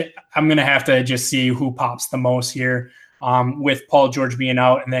yeah, I'm going to have to just see who pops the most here with Paul George being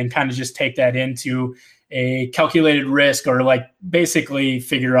out, and then kind of just take that into a calculated risk, or like basically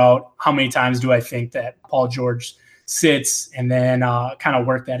figure out how many times do I think that Paul George sits, and then kind of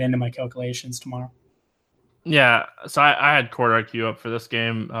work that into my calculations tomorrow. Yeah. So I had Court IQ up for this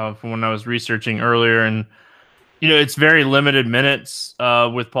game from when I was researching earlier, and it's very limited minutes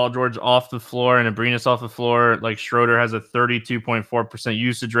with Paul George off the floor and Abrines off the floor. Like Schroeder has a 32.4%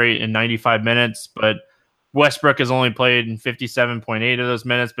 usage rate in 95 minutes, but Westbrook has only played in 57.8 of those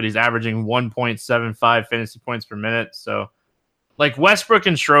minutes, but he's averaging 1.75 fantasy points per minute. So, like Westbrook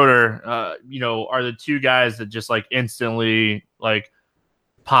and Schroeder, are the two guys that just like instantly like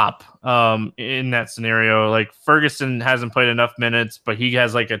pop in that scenario. Like Ferguson hasn't played enough minutes, but he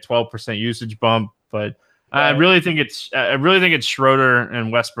has like a 12% usage bump. But right. I really think it's Schroeder and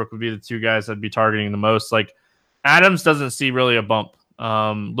Westbrook would be the two guys I'd be targeting the most. Like Adams doesn't see really a bump.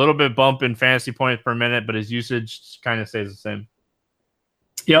 Little bit bump in fantasy points per minute, but his usage kind of stays the same.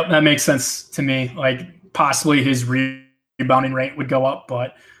 Yep, that makes sense to me. Like possibly his rebounding rate would go up,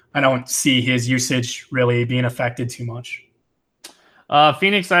 but I don't see his usage really being affected too much.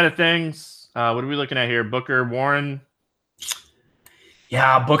 Phoenix side of things, what are we looking at here? Booker, Warren?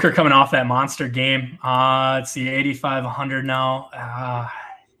 Yeah, Booker coming off that monster game. It's the 8,500 now. I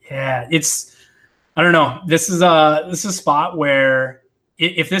don't know. This is a spot where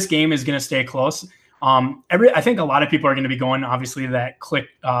if this game is going to stay close, I think a lot of people are going to be going, obviously, that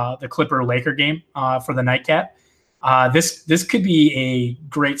the Clipper-Laker game for the nightcap. This could be a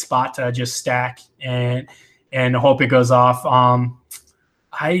great spot to just stack and hope it goes off.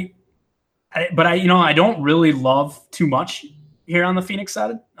 I don't really love too much here on the Phoenix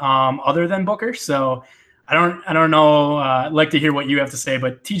side, other than Booker. So I don't know. I'd like to hear what you have to say,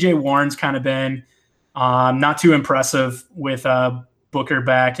 but TJ Warren's kind of been not too impressive with Booker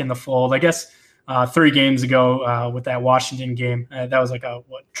back in the fold. I guess 3 games ago with that Washington game, that was like a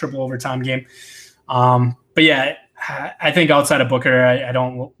triple overtime game. But yeah, I think outside of Booker, I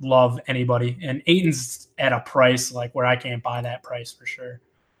don't love anybody. And Ayton's at a price like where I can't buy that price for sure.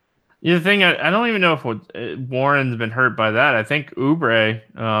 The thing, I don't even know if Warren's been hurt by that. I think Oubre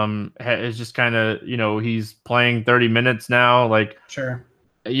is just kind of, he's playing 30 minutes now. Like, sure.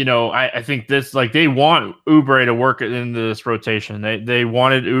 I think this, like, they want Oubre to work into this rotation. They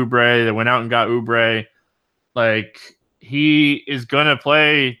wanted Oubre. They went out and got Oubre. Like, he is going to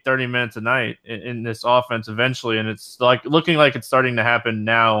play 30 minutes a night in this offense eventually, and it's like looking like it's starting to happen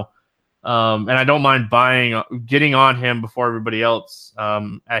now. And I don't mind getting on him before everybody else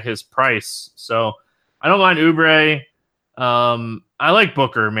at his price. So I don't mind Oubre. I like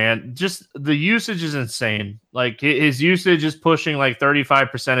Booker, man. Just the usage is insane. Like his usage is pushing like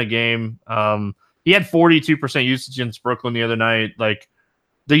 35% a game. He had 42% usage against Brooklyn the other night. Like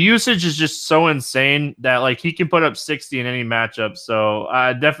the usage is just so insane that like he can put up 60 in any matchup. So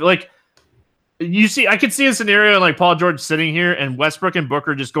definitely, like, I could see a scenario like Paul George sitting here and Westbrook and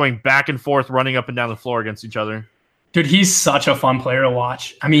Booker just going back and forth, running up and down the floor against each other. Dude, he's such a fun player to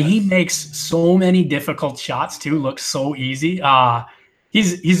watch. I mean, he makes so many difficult shots too look so easy.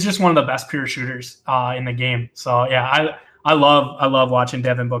 He's just one of the best pure shooters in the game. So yeah, I love watching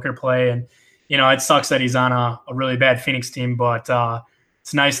Devin Booker play, and it sucks that he's on a really bad Phoenix team, but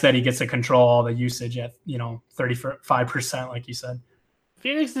it's nice that he gets to control all the usage at 35%, like you said.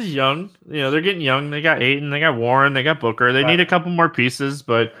 Phoenix is young. They're getting young. They got Ayton, they got Warren, they got Booker. They need a couple more pieces,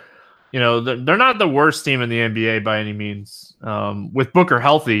 but they're not the worst team in the NBA by any means. With Booker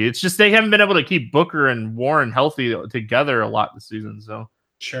healthy, it's just they haven't been able to keep Booker and Warren healthy together a lot this season. So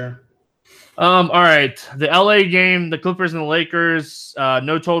sure. All right, the LA game, the Clippers and the Lakers.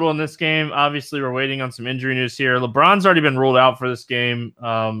 No total in this game. Obviously, we're waiting on some injury news here. LeBron's already been ruled out for this game.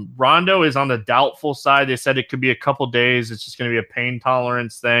 Rondo is on the doubtful side. They said it could be a couple days. It's just going to be a pain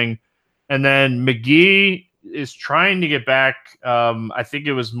tolerance thing. And then McGee is trying to get back. I think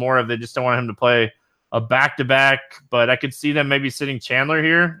it was more of they just don't want him to play a back-to-back, but I could see them maybe sitting Chandler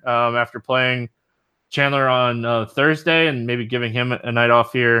here after playing Chandler on Thursday and maybe giving him a night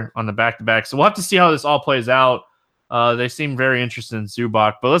off here on the back-to-back. So we'll have to see how this all plays out. They seem very interested in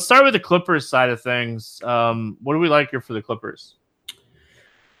Zubac. But let's start with the Clippers side of things. What do we like here for the Clippers?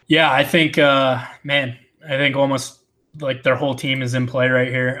 Yeah, I think, I think almost like their whole team is in play right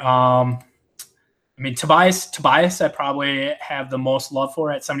here. I mean, Tobias, I probably have the most love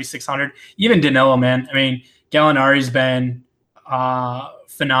for at 7,600. Even Danilo, man. I mean, Gallinari's been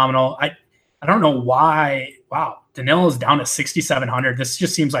phenomenal. I don't know why. Wow, Danilo's down to 6,700. This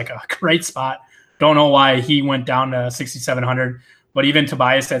just seems like a great spot. Don't know why he went down to 6,700. But even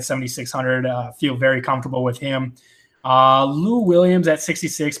Tobias at 7,600, feel very comfortable with him. Lou Williams at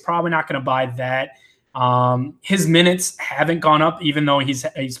 66, probably not going to buy that. His minutes haven't gone up, even though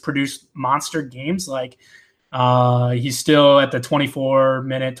he's produced monster games. Like he's still at the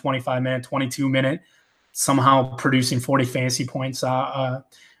 24-minute, 25-minute, 22-minute, somehow producing 40 fantasy points,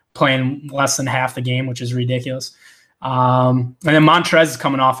 playing less than half the game, which is ridiculous. And then Montrez is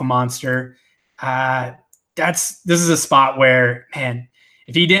coming off a monster. This is a spot where, man,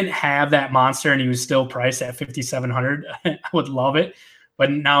 if he didn't have that monster and he was still priced at 5,700, I would love it. But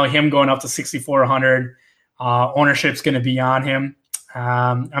now him going up to 6,400, ownership's going to be on him.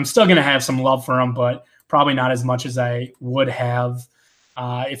 I'm still going to have some love for him, but probably not as much as I would have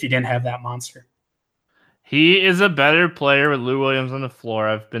if he didn't have that monster. He is a better player with Lou Williams on the floor.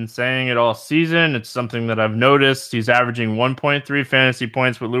 I've been saying it all season. It's something that I've noticed. He's averaging 1.3 fantasy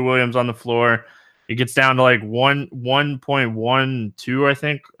points with Lou Williams on the floor. It gets down to like 1.12, I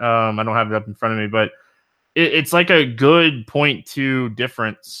think. I don't have it up in front of me, but it's like a good 0.2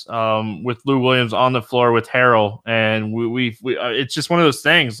 difference with Lou Williams on the floor with Harrell. And we it's just one of those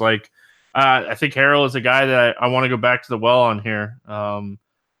things. Like I think Harrell is a guy that I want to go back to the well on here.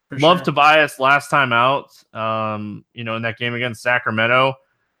 Love Tobias last time out, in that game against Sacramento,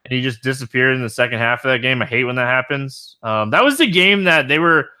 and he just disappeared in the second half of that game. I hate when that happens. That was the game that they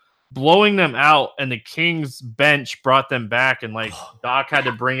were blowing them out, and the Kings bench brought them back, and like Doc had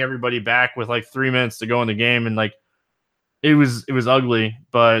to bring everybody back with like 3 minutes to go in the game, and like it was ugly.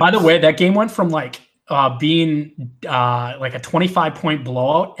 But by the way, that game went from like being like a 25-point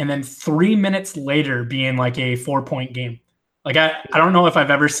blowout, and then 3 minutes later being like a 4-point game. Like I don't know if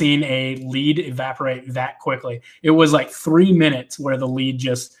I've ever seen a lead evaporate that quickly. It was like 3 minutes where the lead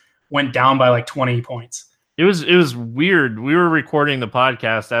just went down by like 20 points. It was weird. We were recording the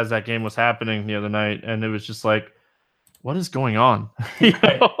podcast as that game was happening the other night, and it was just like, what is going on?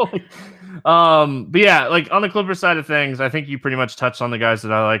 But yeah, like on the Clippers side of things, I think you pretty much touched on the guys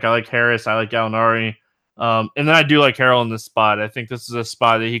that I like. I like Harris. I like Gallinari. And then I do like Harrell in this spot. I think this is a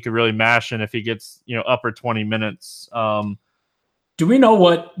spot that he could really mash in if he gets, upper 20 minutes. Do we know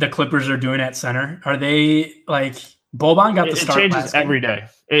what the Clippers are doing at center? Are they like Boban got the start? It changes every day.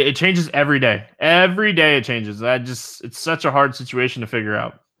 It changes every day. Every day it changes. It's such a hard situation to figure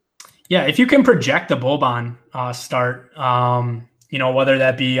out. Yeah, if you can project the Boban start, whether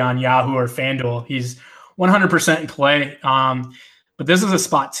that be on Yahoo or FanDuel, he's 100% in play. But this is a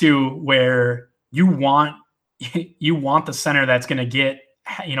spot too where you want the center that's going to get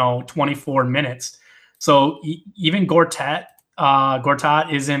 24 minutes. So even Gortat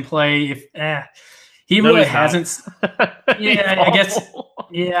is in play. If he really hasn't, yeah, I guess,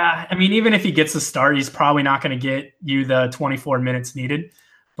 yeah. I mean, even if he gets a start, he's probably not going to get you the 24 minutes needed.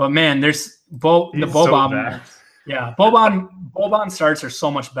 But man, there's Boban. Yeah, Boban starts are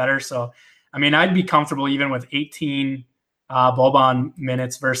so much better. So I mean, I'd be comfortable even with 18 Boban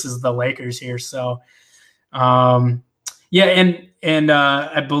minutes versus the Lakers here. So Yeah, and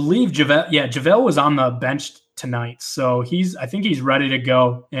I believe JaVale was on the bench tonight, so I think he's ready to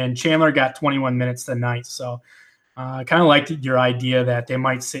go. And Chandler got 21 minutes tonight, so I kind of liked your idea that they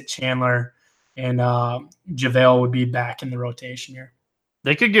might sit Chandler and JaVale would be back in the rotation here.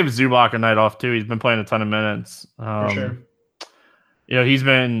 They could give Zubac a night off too. He's been playing a ton of minutes. For sure. He's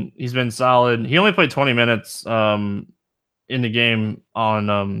been solid. He only played 20 minutes in the game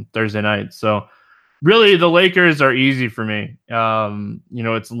on Thursday night. So really, the Lakers are easy for me.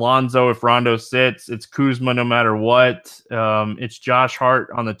 It's Lonzo if Rondo sits. It's Kuzma no matter what. It's Josh Hart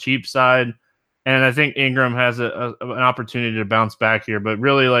on the cheap side. And I think Ingram has an opportunity to bounce back here. But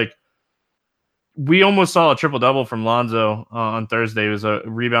really, we almost saw a triple-double from Lonzo on Thursday. It was a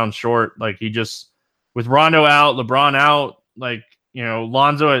rebound short. He just, with Rondo out, LeBron out,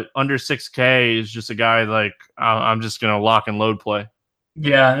 Lonzo at under 6K is just a guy I'm just going to lock and load play.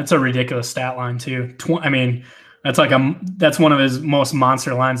 Yeah, it's a ridiculous stat line too. That's one of his most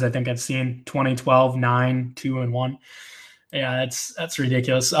monster lines I think I've seen. 20, 12, 9, 2, and 1. Yeah, that's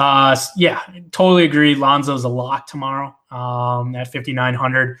ridiculous. Yeah, totally agree. Lonzo's a lock tomorrow at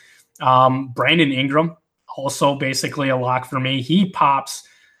 5,900. Brandon Ingram, also basically a lock for me. He pops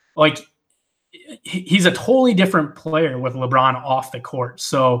he's a totally different player with LeBron off the court.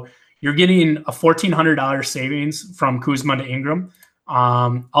 So you're getting a $1,400 savings from Kuzma to Ingram.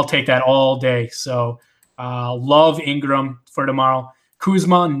 I'll take that all day. So love Ingram for tomorrow.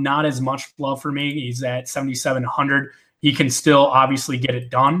 Kuzma, not as much love for me. He's at 7,700. He can still obviously get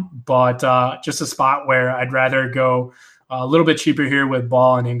it done, but just a spot where I'd rather go a little bit cheaper here with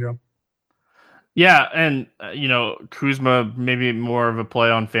Ball and Ingram. Yeah, and Kuzma maybe more of a play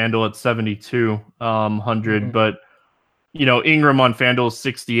on FanDuel at 7,200, but Ingram on FanDuel is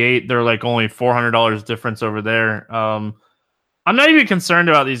 68. They're only $400 difference over there. I'm not even concerned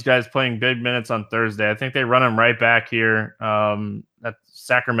about these guys playing big minutes on Thursday. I think they run them right back here at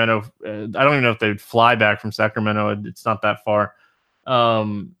Sacramento. I don't even know if they'd fly back from Sacramento. It's not that far.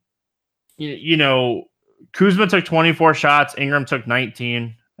 Kuzma took 24 shots. Ingram took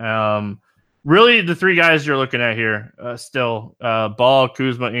 19. Really, the three guys you're looking at here still, Ball,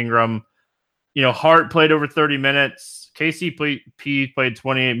 Kuzma, Ingram. Hart played over 30 minutes. KCP played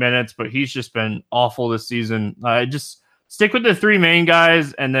 28 minutes, but he's just been awful this season. Just stick with the three main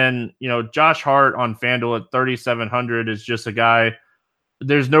guys, and then Josh Hart on FanDuel at 3,700 is just a guy.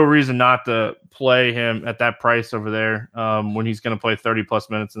 There's no reason not to play him at that price over there when he's going to play 30-plus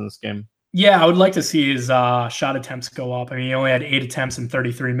minutes in this game. Yeah, I would like to see his shot attempts go up. I mean, he only had 8 attempts in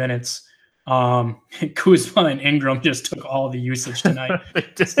 33 minutes. Kuzma and Ingram just took all the usage tonight.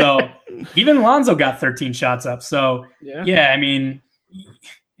 So even Lonzo got 13 shots up. So, yeah, I mean,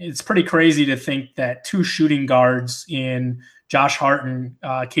 it's pretty crazy to think that two shooting guards in Josh Hart and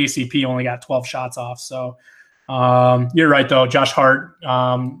KCP only got 12 shots off. So you're right, though. Josh Hart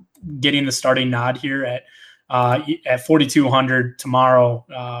getting the starting nod here at 4,200 tomorrow,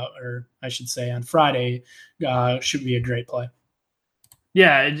 or I should say on Friday, should be a great play.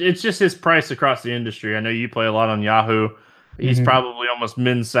 Yeah, it's just his price across the industry. I know you play a lot on Yahoo. He's probably almost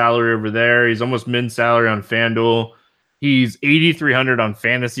min salary over there. He's almost min salary on FanDuel. He's 8,300 on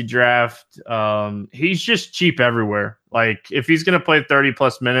FantasyDraft. He's just cheap everywhere. If he's going to play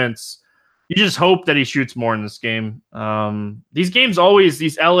 30-plus minutes, you just hope that he shoots more in this game. These games always,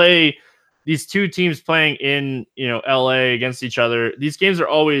 these two teams playing in LA against each other, these games are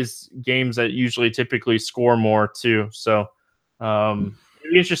always games that usually typically score more too. So it'd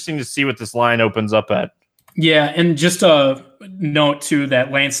be interesting to see what this line opens up at. Yeah, and just a note too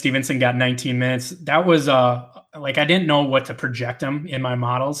that Lance Stevenson got 19 minutes. That was I didn't know what to project him in my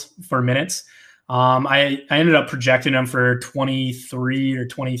models for minutes. I ended up projecting him for 23 or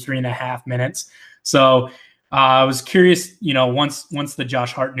 23 and a half minutes. So I was curious, once the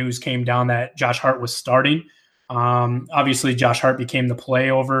Josh Hart news came down that Josh Hart was starting. Obviously, Josh Hart became the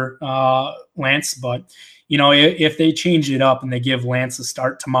play over Lance, but if they change it up and they give Lance a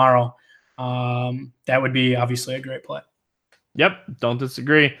start tomorrow, that would be obviously a great play. Yep, don't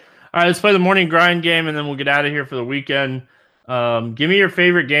disagree. All right, let's play the morning grind game, and then we'll get out of here for the weekend. Give me your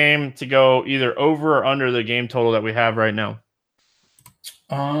favorite game to go either over or under the game total that we have right now.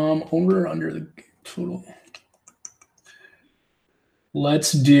 Over or under the game total.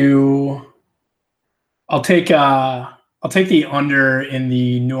 Let's do. I'll take the under in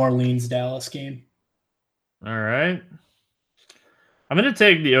the New Orleans Dallas game. All right. I'm going to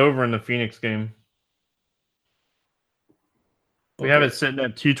take the over in the Phoenix game. We have it sitting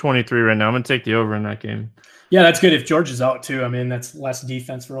at 223 right now. I'm going to take the over in that game. Yeah, that's good. If George is out too, I mean, that's less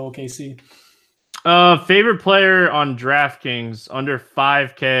defense for OKC. Favorite player on DraftKings under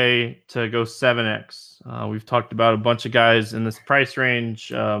 5K to go 7X. We've talked about a bunch of guys in this price range.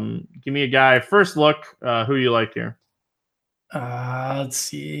 Give me a guy. First look, who you like here? Let's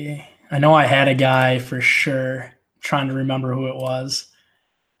see. I know I had a guy for sure. I'm trying to remember who it was.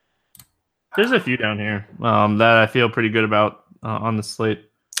 There's a few down here that I feel pretty good about on the slate.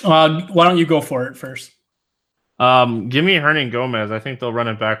 Why don't you go for it first? Give me Hernan Gomez. I think they'll run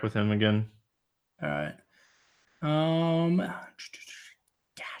it back with him again. All right.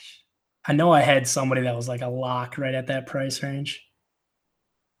 Gosh, I know I had somebody that was like a lock right at that price range.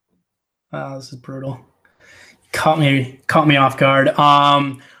 Wow, this is brutal. Caught me off guard.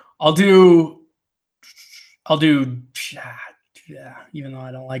 I'll do. Yeah, even though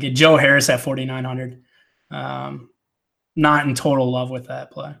I don't like it, Joe Harris at 4,900. Not in total love with that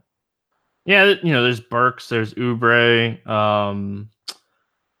play. Yeah, there's Burks, there's Oubre,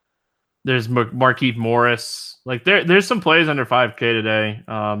 there's Markieff Morris. Like there's some plays under 5K today.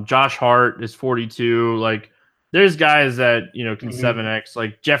 Josh Hart is 42. Like there's guys that can 7X.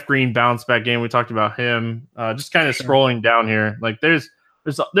 Like Jeff Green bounce back game. We talked about him. Just kind of scrolling down here. Like there's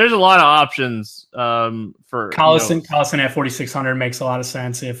a lot of options for Collison. Collison at 4,600 makes a lot of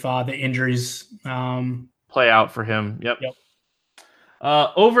sense if the injuries play out for him. Yep.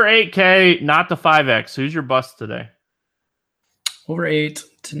 Over 8K, not the 5X. Who's your bust today? Over 8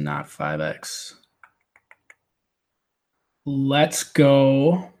 to not 5X. Let's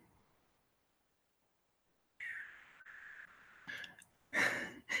go.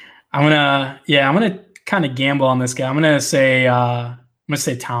 I'm gonna kind of gamble on this guy. I'm gonna say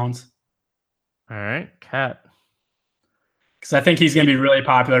Towns. All right, Cat. Because I think he's gonna be really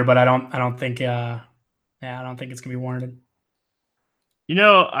popular, but I don't think it's gonna be warranted.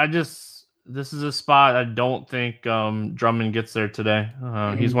 This is a spot I don't think Drummond gets there today.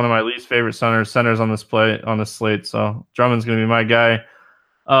 He's one of my least favorite centers on this slate. So Drummond's going to be my guy.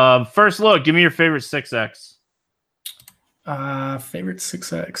 First look, give me your favorite 6X. Favorite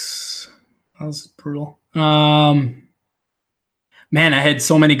 6X. That was brutal. Man, I had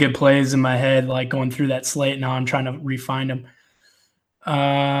so many good plays in my head, like going through that slate. Now I'm trying to refine them.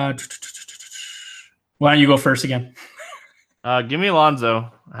 Why don't you go first again? Give me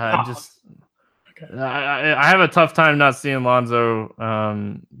Lonzo. I have a tough time not seeing Lonzo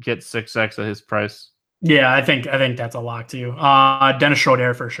get 6X at his price. Yeah, I think that's a lock too. Dennis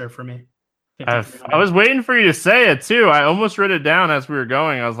Schroeder for sure for me. I was waiting for you to say it too. I almost wrote it down as we were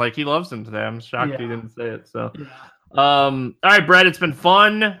going. I was like, he loves him today. I'm shocked he didn't say it. So, all right, Brett, it's been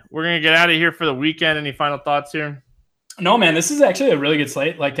fun. We're gonna get out of here for the weekend. Any final thoughts here? No, man, this is actually a really good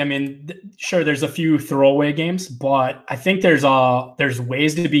slate. Like, I mean, sure, there's a few throwaway games, but I think there's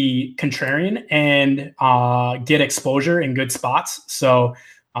ways to be contrarian and get exposure in good spots. So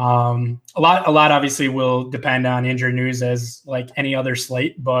a lot obviously will depend on injury news as like any other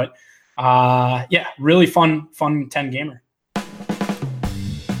slate, but really fun 10 gamer.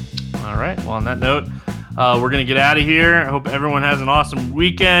 All right. Well, on that note, we're going to get out of here. I hope everyone has an awesome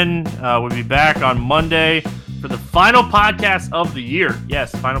weekend. We'll be back on Monday for the final podcast of the year.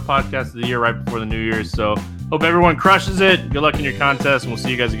 Yes, final podcast of the year right before the New Year's. So hope everyone crushes it. Good luck in your contest, and we'll see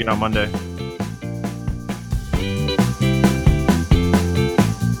you guys again on Monday.